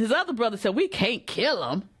 But then his other brother said, we can't kill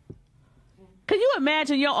him. Can you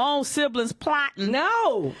imagine your own siblings plotting?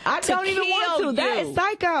 No, I don't even want to. That is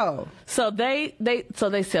psycho. So they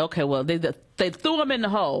said, okay, well, they threw him in the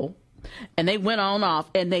hole, and they went on off,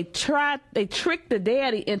 and they tricked the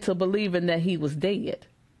daddy into believing that he was dead.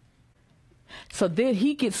 So then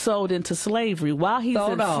he gets sold into slavery. While he's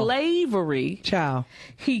in slavery, child,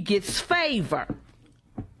 he gets favor.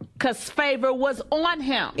 because favor was on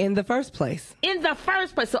him. In the first place. In the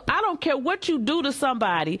first place. So I don't care what you do to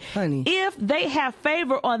somebody. Honey. If they have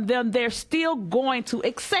favor on them, they're still going to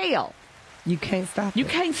excel. You can't stop it. You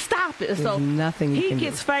can't stop it. There's so nothing you he can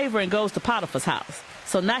gets do. favor and goes to Potiphar's house.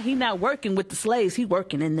 So now he's not working with the slaves. He's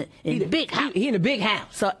working in the big house. He in the big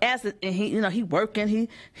house. So he working.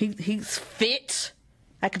 He's fit.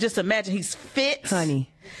 I could just imagine he's fit.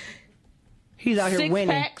 Honey. He's out here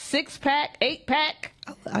winning. 6-pack, 8-pack.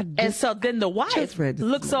 And so then the wife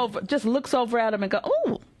looks over at him and go,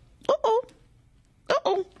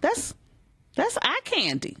 that's eye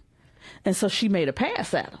candy. And so she made a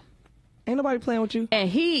pass at him. Ain't nobody playing with you. And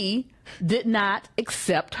he did not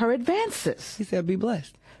accept her advances. He said, be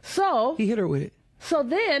blessed. So he hit her with it. So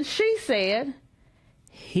then she said,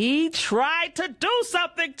 he tried to do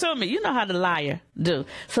something to me. You know how the liar do.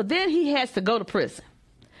 So then he has to go to prison.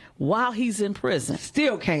 While he's in prison,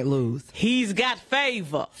 still can't lose. He's got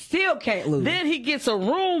favor. Still can't lose. Then he gets a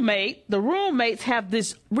roommate. The roommates have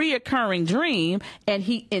this reoccurring dream, and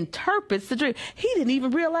he interprets the dream. He didn't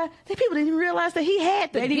even realize. People didn't even realize that he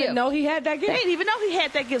had the gift. They didn't even know he had that gift. They didn't even know he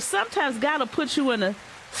had that gift. Sometimes God will put you in a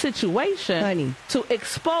situation, honey, to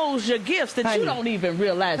expose your gifts that you don't even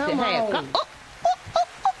realize you have.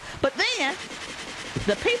 But then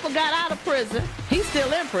the people got out of prison. He's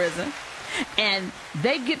still in prison. And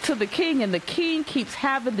they get to the king, and the king keeps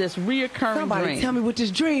having this reoccurring Somebody tell me what this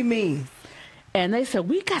dream means. And they said,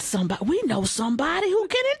 we know somebody who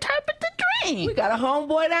can interpret the dream. We got a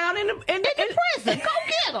homeboy down in the prison. Go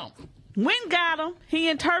get him. Wynn got him. He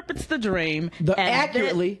interprets the dream.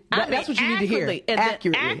 Accurately. That's what you need to hear.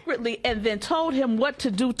 Accurately. And then told him what to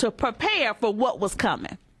do to prepare for what was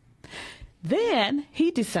coming. Then he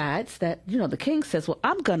decides that, the king says, well,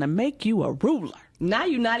 I'm going to make you a ruler. Now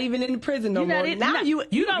you're not even in the prison no more. Now you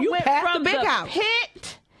went from the big house.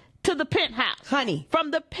 Pit to the penthouse. Honey.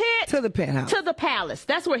 From the pit to the penthouse. To the palace.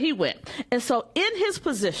 That's where he went. And so in his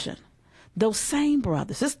position, those same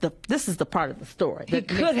brothers, this is the part of the story. He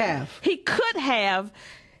could have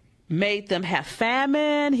made them have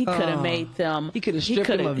famine. He could have made them. He could have stripped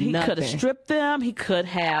them of nothing. He could have stripped them. He could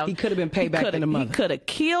have been payback than the mother. He could have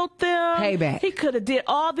killed them. Payback. He could have did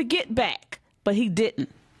all the get back, but he didn't.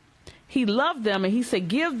 He loved them, and he said,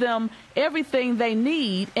 give them everything they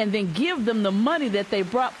need, and then give them the money that they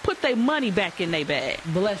brought. Put their money back in their bag.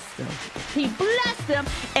 Bless them. He blessed them,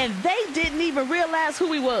 and they didn't even realize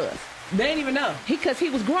who he was. They didn't even know. Because he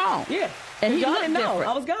was grown. Yeah. And y'all didn't know.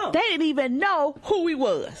 I was gone. They didn't even know who he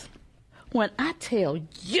was. When I tell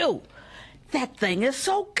you, that thing is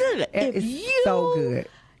so good. If you so good.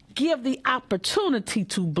 Give the opportunity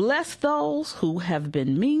to bless those who have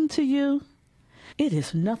been mean to you, it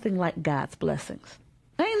is nothing like God's blessings.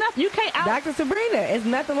 Ain't nothing. You can't Dr. Sabrina, it's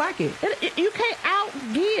nothing like it. You can't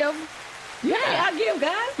outgive. You can't outgive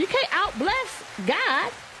God. You can't outbless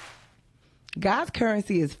God. God's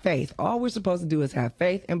currency is faith. All we're supposed to do is have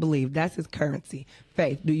faith and believe. That's his currency.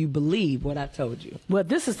 Faith. Do you believe what I told you? Well,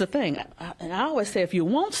 this is the thing. And I always say, if you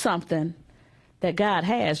want something that God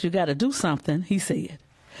has, you got to do something he said.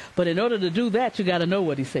 But in order to do that, you got to know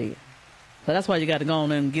what he said. So that's why you got to go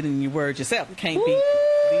on and get in your word yourself. You can't be.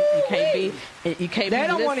 They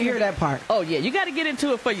don't want to hear that part. Oh yeah, you got to get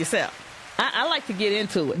into it for yourself. I like to get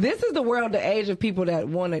into it. This is the world, the age of people that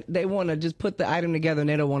want to just put the item together and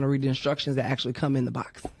they don't want to read the instructions that actually come in the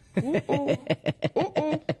box.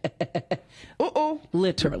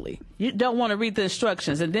 Literally. You don't want to read the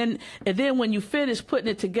instructions, and then when you finish putting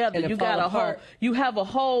it together, you have a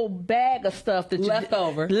whole bag of stuff that left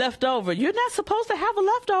over. You're not supposed to have a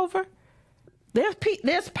leftover.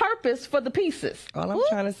 There's purpose for the pieces. All I'm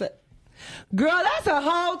trying to say, girl, that's a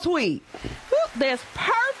whole tweet. There's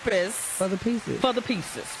purpose for the pieces.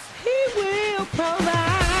 He will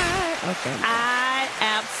provide. Okay. I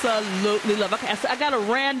absolutely love it. Okay, so I got a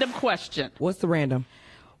random question. What's the random?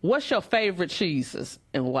 What's your favorite cheeses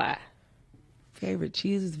and why? Favorite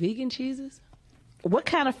cheeses? Vegan cheeses? What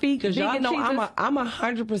kind of vegan cheeses? Because y'all know I'm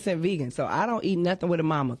 100% vegan, so I don't eat nothing with a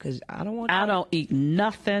mama. Because I don't eat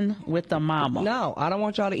nothing with a mama. No, I don't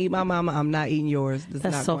want y'all to eat my mama. I'm not eating yours.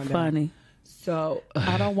 That's so funny. Down. So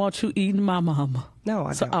I don't want you eating my mama. No, I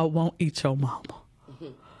don't. So I won't eat your mama.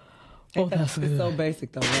 Oh, that's good. It's so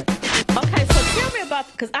basic, though, right? Okay, so tell me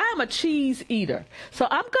about, because I'm a cheese eater. So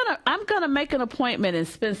I'm gonna make an appointment and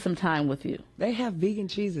spend some time with you. They have vegan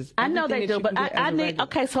cheeses. I know they do, but I need.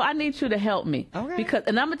 Okay, so I need you to help me. Okay.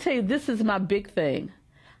 And I'm gonna tell you, this is my big thing.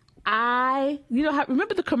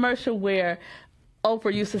 Remember the commercial where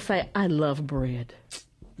Oprah used to say, "I love bread."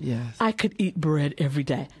 Yes. I could eat bread every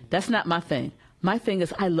day. That's not my thing. My thing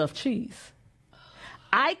is I love cheese.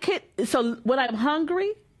 So when I'm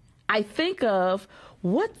hungry, I think of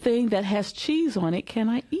what thing that has cheese on it can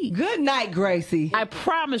I eat? Good night, Gracie. I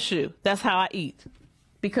promise you, that's how I eat,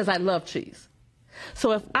 because I love cheese.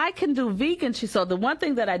 So if I can do vegan cheese, so the one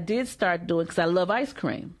thing that I did start doing, because I love ice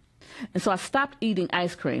cream, and so I stopped eating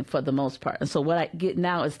ice cream for the most part. And so what I get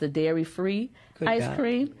now is the dairy-free ice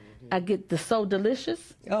cream. I get the So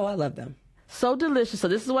Delicious. Oh, I love them. So Delicious. So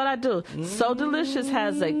this is what I do. So Delicious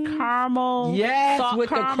has a caramel, salt with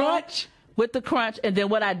caramel, the crunch. With the crunch, and then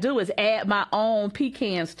what I do is add my own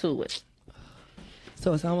pecans to it.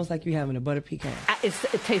 So it's almost like you're having a butter pecan. It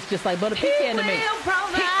tastes just like butter pecan to me.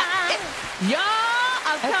 Y'all,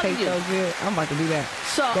 I'm telling you. So good. I'm about to do that.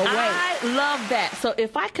 So I love that. So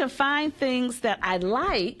if I can find things that I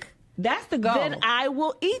like, that's the goal. Then I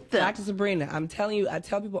will eat them. Dr. Sabrina, I'm telling you, I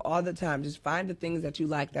tell people all the time, just find the things that you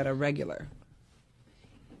like that are regular.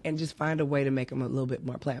 And just find a way to make them a little bit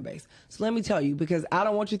more plant-based. So let me tell you, because I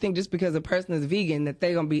don't want you to think just because a person is vegan that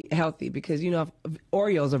they're going to be healthy. Because, you know,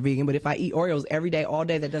 Oreos are vegan, but if I eat Oreos every day, all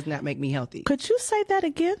day, that does not make me healthy. Could you say that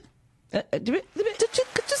again? Could you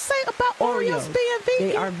say about Oreos being vegan?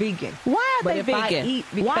 They are vegan. Why are they vegan?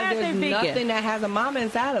 Why are they vegan? Nothing that has a mama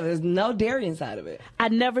inside of it. There's no dairy inside of it. I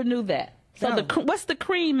never knew that. So what's the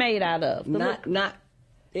cream made out of? Let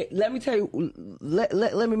me tell you.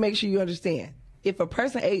 Let me make sure you understand. If a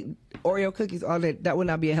person ate Oreo cookies all day, that would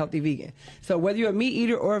not be a healthy vegan. So whether you're a meat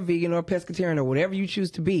eater or a vegan or a pescatarian or whatever you choose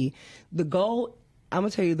to be, the goal, I'm going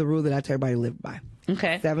to tell you the rule that I tell everybody to live by.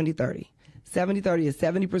 Okay. 70-30. 70-30 is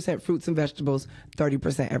 70% fruits and vegetables,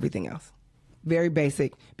 30% everything else. Very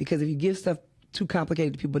basic, because if you give stuff too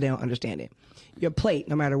complicated to people, they don't understand it. Your plate,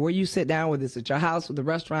 no matter where you sit down, whether it's at your house or the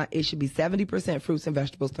restaurant, it should be 70% fruits and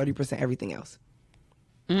vegetables, 30% everything else.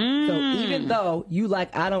 So even though you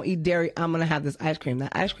like, I don't eat dairy, I'm going to have this ice cream. Now,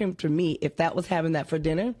 ice cream for me, if that was having that for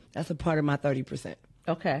dinner, that's a part of my 30%.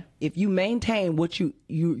 Okay. If you maintain what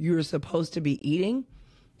you're supposed to be eating,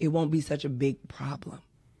 it won't be such a big problem.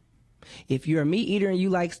 If you're a meat eater and you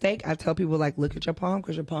like steak, I tell people, like, look at your palm,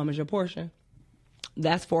 because your palm is your portion.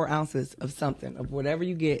 That's 4 ounces of something, of whatever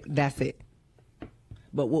you get, that's it.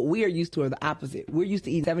 But what we are used to are the opposite. We're used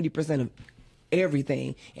to eating 70% of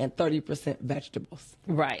everything and 30% vegetables.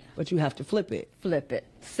 Right. But you have to flip it.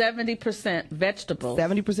 70% vegetables.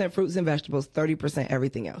 70% fruits and vegetables, 30%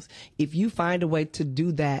 everything else. If you find a way to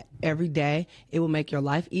do that every day, it will make your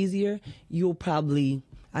life easier. You'll probably,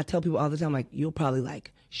 I tell people all the time, like, you'll probably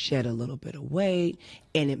like shed a little bit of weight,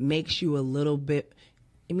 and it makes you a little bit,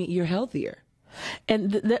 you're healthier.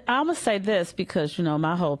 And I'm going to say this, because, you know,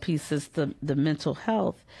 my whole piece is the mental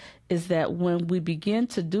health, is that when we begin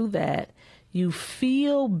to do that, you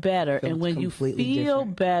feel better. And when you feel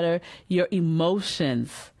better, your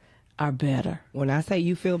emotions are better. When I say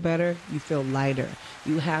you feel better, you feel lighter.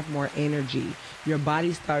 You have more energy. Your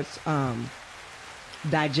body starts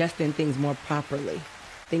digesting things more properly.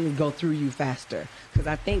 Things go through you faster. Because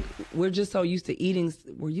I think we're just so used to eating,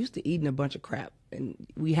 a bunch of crap. And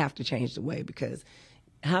we have to change the way, because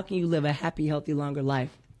how can you live a happy, healthy, longer life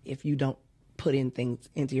if you don't put in things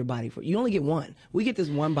into your body? You only get one. We get this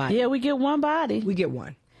one body. Yeah, we get one body. We get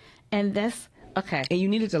one. And that's, okay. And you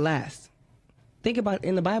need it to last. Think about,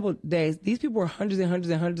 in the Bible days, these people were hundreds and hundreds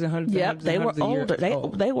and hundreds and hundreds. Yep, they were older.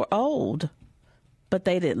 They were old. But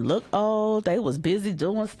they didn't look old. They was busy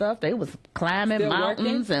doing stuff. They was climbing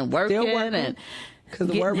mountains and working. And because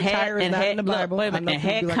the word retire is not in the Bible. And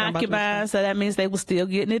had concubines, so that means they were still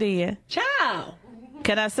getting it in. Child.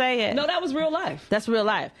 Can I say it? No, that was real life. That's real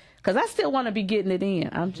life. Because I still want to be getting it in.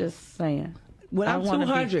 I'm just saying. When I'm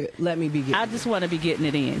 200, let me be getting it. I just want to be getting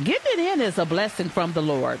it in. Getting it in is a blessing from the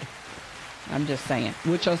Lord. I'm just saying.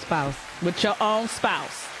 With your spouse. With your own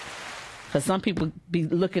spouse. Because some people be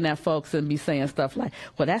looking at folks and be saying stuff like,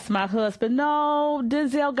 well, that's my husband. No,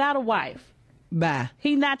 Denzel got a wife. Bye.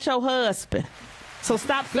 He not your husband. So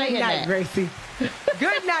stop saying that. Good night, Gracie.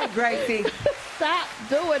 Good night, Gracie. Stop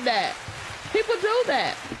doing that. People do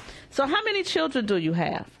that. So how many children do you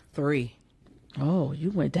have? 3. Oh,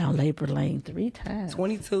 you went down labor lane 3 times.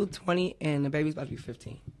 22, 20, and the baby's about to be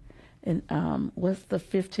 15. And what's the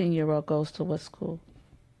 15-year-old goes to what school?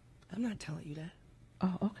 I'm not telling you that.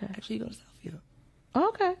 Oh, okay. Actually, you go to Southfield.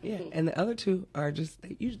 Okay. Yeah, and the other 2 are just,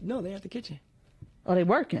 they're at the kitchen. Oh, they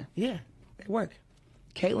working? Yeah, they work.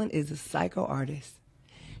 Caitlin is a psycho artist.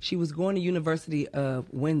 She was going to University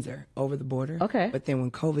of Windsor over the border. Okay. But then when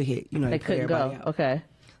COVID hit, they put couldn't everybody go. out. Okay.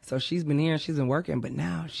 So she's been here and she's been working, but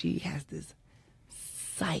now she has this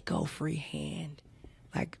psycho free hand.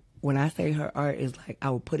 Like, when I say her art is like, I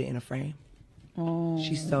would put it in a frame. Oh.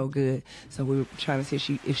 She's so good. So we were trying to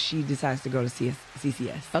see if she decides to go to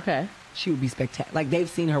CCS. Okay. She would be spectacular. Like, they've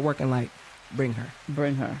seen her working, like, bring her.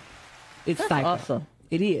 Bring her. It's That's psycho. awesome.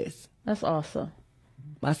 It is. That's awesome.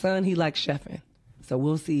 My son, he likes chefing. So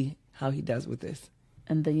we'll see how he does with this.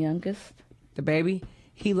 And the youngest? The baby,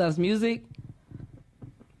 he loves music.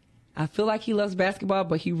 I feel like he loves basketball,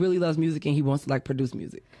 but he really loves music and he wants to like produce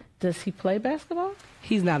music. Does he play basketball?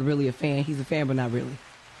 He's not really a fan. He's a fan, but not really.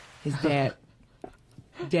 His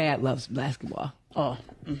dad loves basketball. Oh.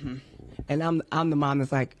 Mm-hmm. And I'm the mom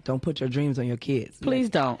that's like, don't put your dreams on your kids. Please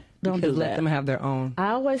don't do that. Let them have their own. I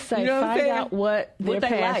always say, find out what their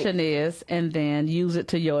passion is and then use it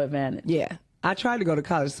to your advantage. Yeah. I tried to go to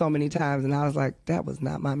college so many times, and I was like, that was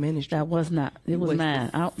not my ministry. That was not. It was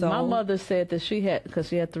mine. My mother said that because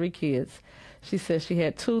she had 3 kids, she said she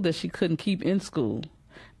had 2 that she couldn't keep in school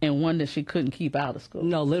and 1 that she couldn't keep out of school.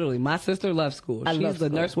 No, literally. My sister loves school. She's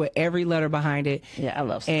the nurse with every letter behind it. Yeah, I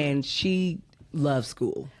love school. And she loves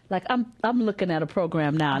school. Like, I'm looking at a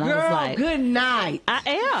program now, and Girl, I was like, good night. I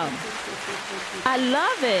am. I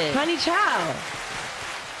love it. Honey child.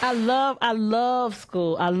 I love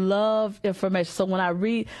school. I love information. So when I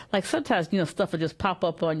read, like sometimes, stuff will just pop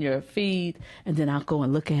up on your feed, and then I'll go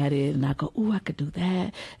and look at it, and I go, ooh, I could do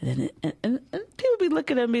that. And then and people be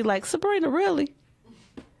looking at me like, Sabrina, really?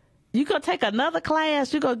 You gonna take another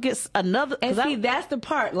class? You gonna get another? And see, that's the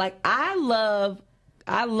part. Like, I love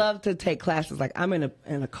to take classes. Like, I'm in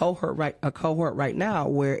a cohort right now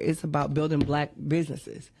where it's about building Black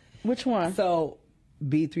businesses. Which one? So,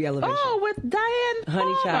 B3 Elevation. Oh, with Diane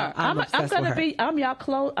Honey child, I'm obsessed with her. I'm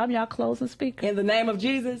y'all closing speaker. In the name of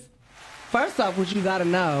Jesus. First off, what you got to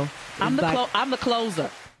know, I'm the closer.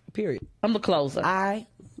 Period. I'm the closer. I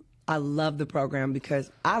love the program because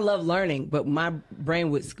I love learning, but my brain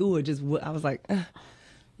with school I was like,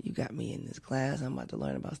 you got me in this class. I'm about to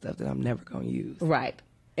learn about stuff that I'm never going to use. Right.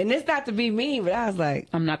 And it's not to be mean, but I was like,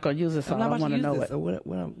 I'm not going to use this. So I don't want to know it. So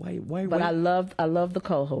why? But I love the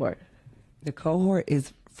cohort. The cohort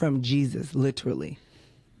is from Jesus, literally.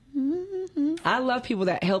 Mm-hmm. I love people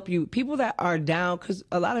that help you, people that are down, because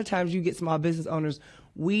a lot of times you get small business owners,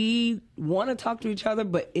 we want to talk to each other,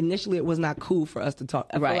 but initially it was not cool for us to talk.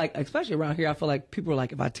 I feel like, especially around here, I feel like people are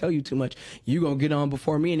like, if I tell you too much, you're going to get on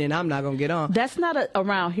before me, and then I'm not going to get on. That's not a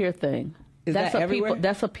around here thing. That's everywhere?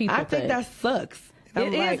 That's a people thing. I think that sucks.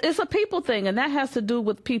 It's a people thing, and that has to do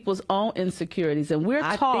with people's own insecurities. And we're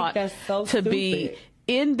taught to be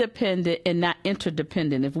independent and not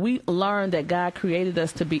interdependent. If we learn that God created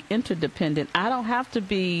us to be interdependent, I don't have to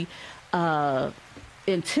be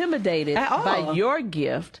intimidated by your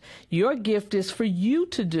gift. Your gift is for you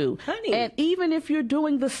to do. Honey. And even if you're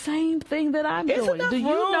doing the same thing that I'm doing, do you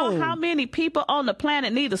know how many people on the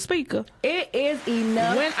planet need a speaker? It is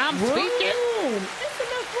enough when I'm speaking. It's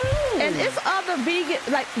enough room. And it's other vegan,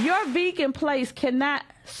 like your vegan place cannot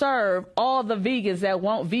serve all the vegans that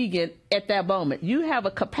want vegan at that moment. You have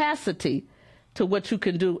a capacity to what you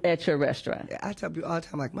can do at your restaurant. I tell people all the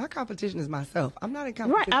time, like, my competition is myself. I'm not in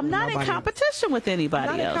competition with I'm not in competition with anybody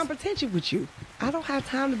else. I'm not in competition with you. I don't have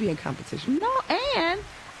time to be in competition. No, and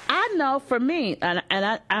I know for me, and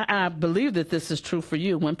I believe that this is true for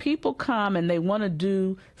you, when people come and they want to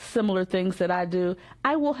do similar things that I do,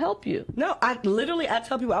 I will help you. No, I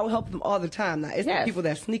tell people I will help them all the time. Now, it's the people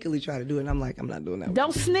that sneakily try to do it, and I'm like, I'm not doing that.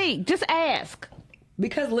 Don't sneak. Just ask.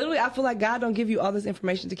 Because literally, I feel like God don't give you all this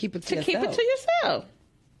information to keep it to yourself. To keep it to yourself.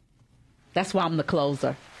 That's why I'm the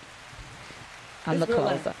closer. I'm the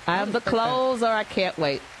closer. I'm the closer. I can't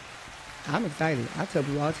wait. I'm excited. I tell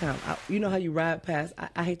people all the time. You know how you ride past?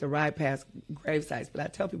 I hate to ride past grave sites, but I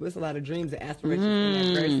tell people it's a lot of dreams and aspirations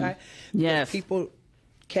in that grave site. Yes. People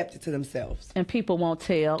kept it to themselves. And people won't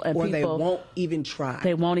tell. And or people, they won't even try.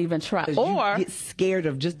 They won't even try. Or you get scared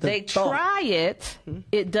of just the they thought. Try it,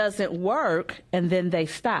 it doesn't work, and then they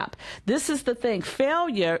stop. This is the thing.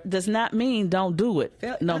 Failure does not mean don't do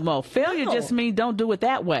it no more. Failure just means don't do it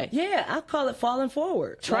that way. Yeah, I call it falling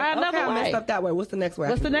forward. Try another way. I messed up that way. What's the next way?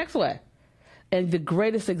 What's the next way? And the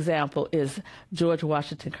greatest example is George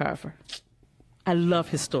Washington Carver. I love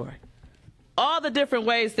his story. All the different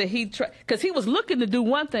ways that he tried, because he was looking to do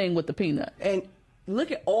one thing with the peanut. And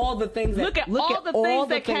look at all the things that,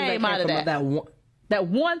 that came out of that. That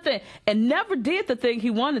one thing, and never did the thing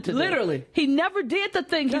he wanted to do. Literally. He never did the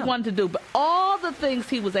thing he wanted to do, but all the things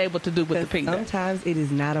he was able to do with the peanut. Sometimes it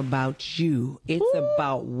is not about you. It's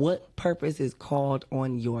about what purpose is called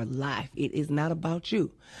on your life. It is not about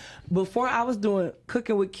you. Before I was doing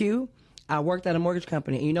Cooking with Q, I worked at a mortgage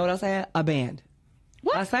company. And you know what else I had? A band.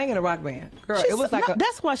 What? I sang in a rock band. Girl, it was like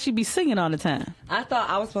that's why she be singing all the time. I thought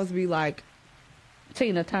I was supposed to be like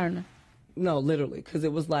Tina Turner. No, literally, because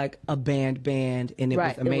it was like a band, and it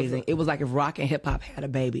was amazing. It was like if rock and hip hop had a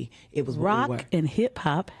baby. It was rock and hip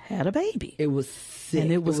hop had a baby. It was sick.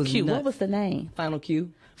 And it was cute. Nuts. What was the name? Final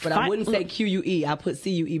Q. But I wouldn't say QUE. I put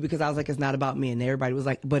CUE because I was like, it's not about me. And everybody was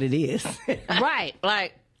like, but it is. Right.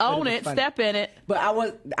 Like, own it, step in it. But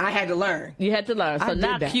I had to learn. You had to learn. So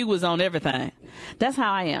now Q was on everything. That's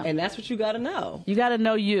how I am. And that's what you got to know. You got to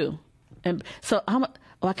know you. And so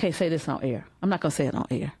I can't say this on air. I'm not going to say it on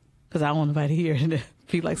air because I don't want anybody to hear it and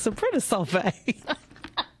be like, Sabrina's so vague.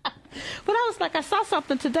 But I was like, I saw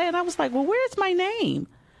something today and I was like, well, where's my name?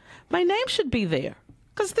 My name should be there.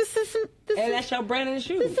 Because this isn't. That's your brand and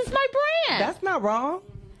shoes. This is my brand. That's not wrong.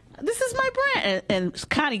 This is my brand. And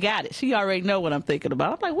Connie got it. She already know what I'm thinking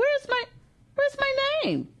about. I'm like, where's my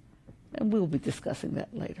name? And we'll be discussing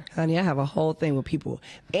that later. Honey, I have a whole thing with people.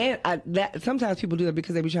 And sometimes people do that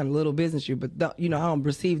because they be trying to little business you. But, I don't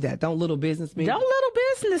receive that. Don't little business me. Don't little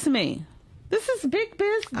business me. This is big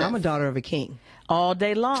business. I'm a daughter of a king. All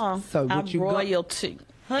day long. So I'm royalty.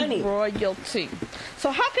 Honey. Royalty.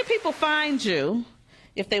 So how can people find you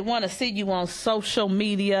if they want to see you on social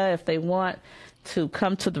media, if they want to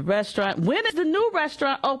come to the restaurant? When is the new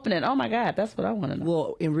restaurant opening? Oh my God, that's what I want to know.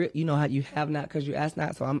 Well, you know how you have not because you asked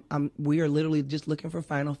not. So we are literally just looking for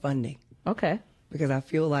final funding. Okay. Because I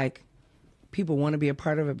feel like people want to be a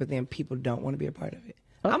part of it, but then people don't want to be a part of it.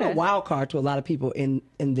 Okay. I'm a wild card to a lot of people in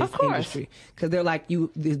this industry because they're like,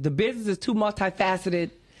 the business is too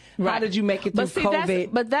multifaceted. Right. How did you make it through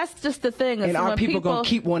COVID? But that's just the thing. And are people going to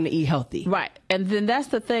keep wanting to eat healthy? Right. And then that's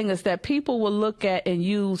the thing is that people will look at and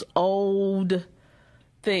use old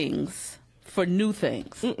things for new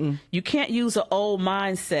things. Mm-mm. You can't use an old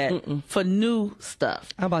mindset for new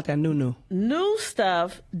stuff. How about that new? New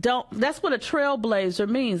stuff, that's what a trailblazer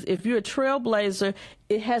means. If you're a trailblazer,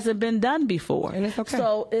 it hasn't been done before. And it's okay.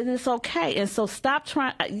 So it's okay. And so stop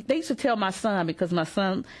trying. They used to tell my son, because my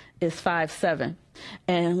son is 5'7",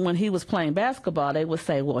 and when he was playing basketball, they would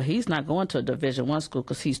say, well, he's not going to a Division I school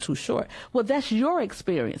because he's too short. Well, that's your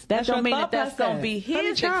experience. That don't mean that's going to be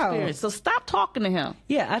his experience. So stop talking to him.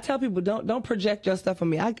 Yeah, I tell people, don't project your stuff on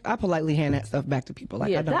me. I politely hand that stuff back to people.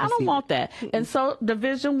 Like, I don't want that. And so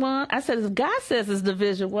Division I, I said, if God says it's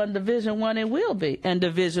Division I it will be. And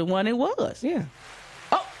Division I it was. Yeah.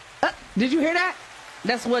 Oh, did you hear that?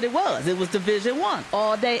 That's what it was. It was Division I,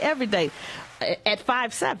 all day, every day, at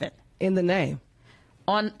 5'7". In the name.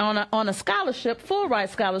 On a scholarship, full ride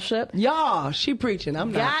scholarship. Y'all, she preaching.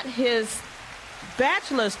 I'm not. Got his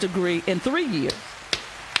bachelor's degree in 3 years.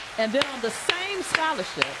 And then on the same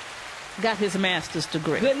scholarship, got his master's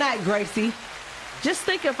degree. Good night, Gracie. Just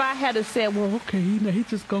think if I had said, well, okay, he's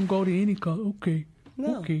just going to go to any college. Okay.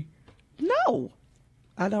 No. Okay. No.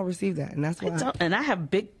 I don't receive that. And that's why. And I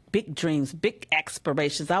have big dreams, big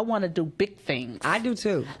aspirations. I want to do big things. I do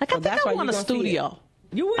too. Like, I think I want a studio.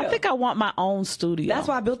 You will. I think I want my own studio. That's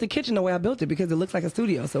why I built the kitchen the way I built it, because it looks like a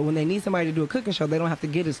studio. So when they need somebody to do a cooking show, they don't have to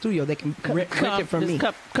get a studio. They can rent it from me.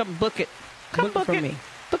 Come book it. Book it from me.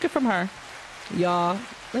 Book it from her. Y'all,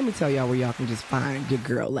 let me tell y'all where y'all can just find your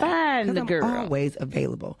girl at. Find the girl. I'm always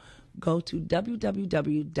available. Go to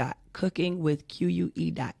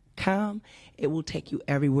www.cookingwithque.com. It will take you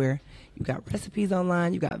everywhere. You got recipes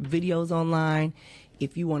online. You got videos online.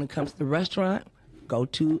 If you want to come to the restaurant, go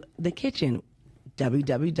to the kitchen.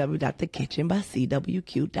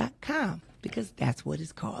 www.thekitchenbycwq.com, because that's what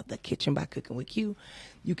it's called, The Kitchen by Cooking with Q.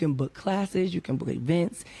 You can book classes, you can book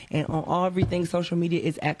events, and on everything social media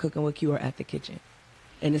is at Cooking with Q or at The Kitchen.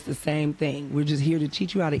 And it's the same thing. We're just here to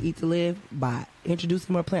teach you how to eat to live by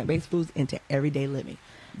introducing more plant-based foods into everyday living.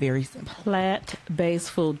 Very simple.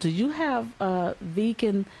 Plant-based food. Do you have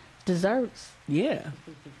vegan desserts? Yeah.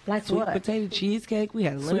 Like Sweet what? potato cheesecake. We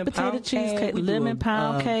had lemon pound cake. Lemon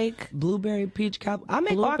pound cake. Blueberry peach cobbler. I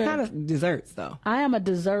make all kind of desserts, though. I am a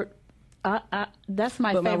dessert. That's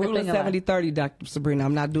my favorite thing. But my rule is 70-30, Dr. Sabrina.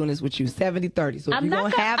 I'm not doing this with you. 70-30. So if you're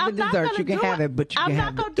going to have the dessert, you can have it, but you can have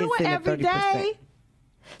I'm not going to do it every day.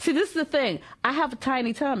 See, this is the thing. I have a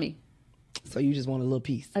tiny tummy. So you just want a little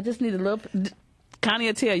piece. I just need a little. Connie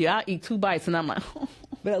will tell you, I'll eat 2 bites and I'm like,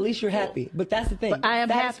 but at least you're happy. But that's the thing. But I am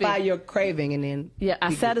satisfy happy. your craving and then. Yeah,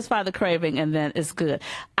 I satisfy the craving and then it's good.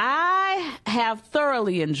 I have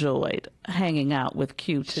thoroughly enjoyed hanging out with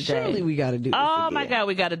Q today. Surely we got to do this again. My God,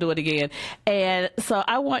 we got to do it again. And so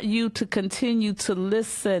I want you to continue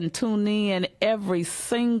to tune in every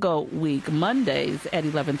single week, Mondays at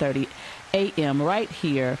 11:30 a.m. right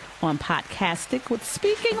here on Podcastic with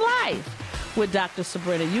Speaking Life with Dr.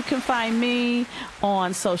 Sabrina. You can find me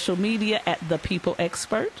on social media at The People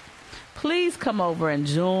Expert. please come over and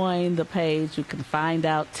join the page. You can find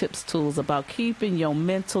out tips, tools about keeping your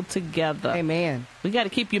mental together. Amen. We got to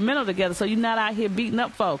keep your mental together so you're not out here beating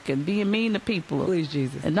up folk and being mean to people. Please,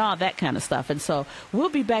 Jesus. And all that kind of stuff. And so we'll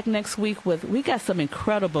be back next week we got some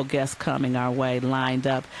incredible guests coming our way lined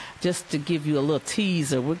up. Just to give you a little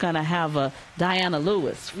teaser, we're going to have Diana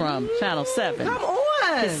Lewis from Channel 7. Come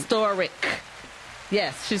on. Historic.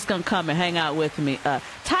 Yes, she's going to come and hang out with me.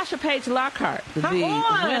 Tasha Page Lockhart, the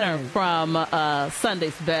winner from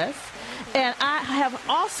Sunday's Best. And I have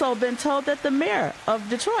also been told that the mayor of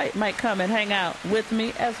Detroit might come and hang out with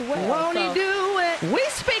me as well. Won't he do it? We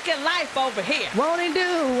speaking life over here. Won't he do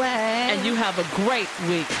it? And you have a great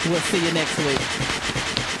week. We'll see you next week.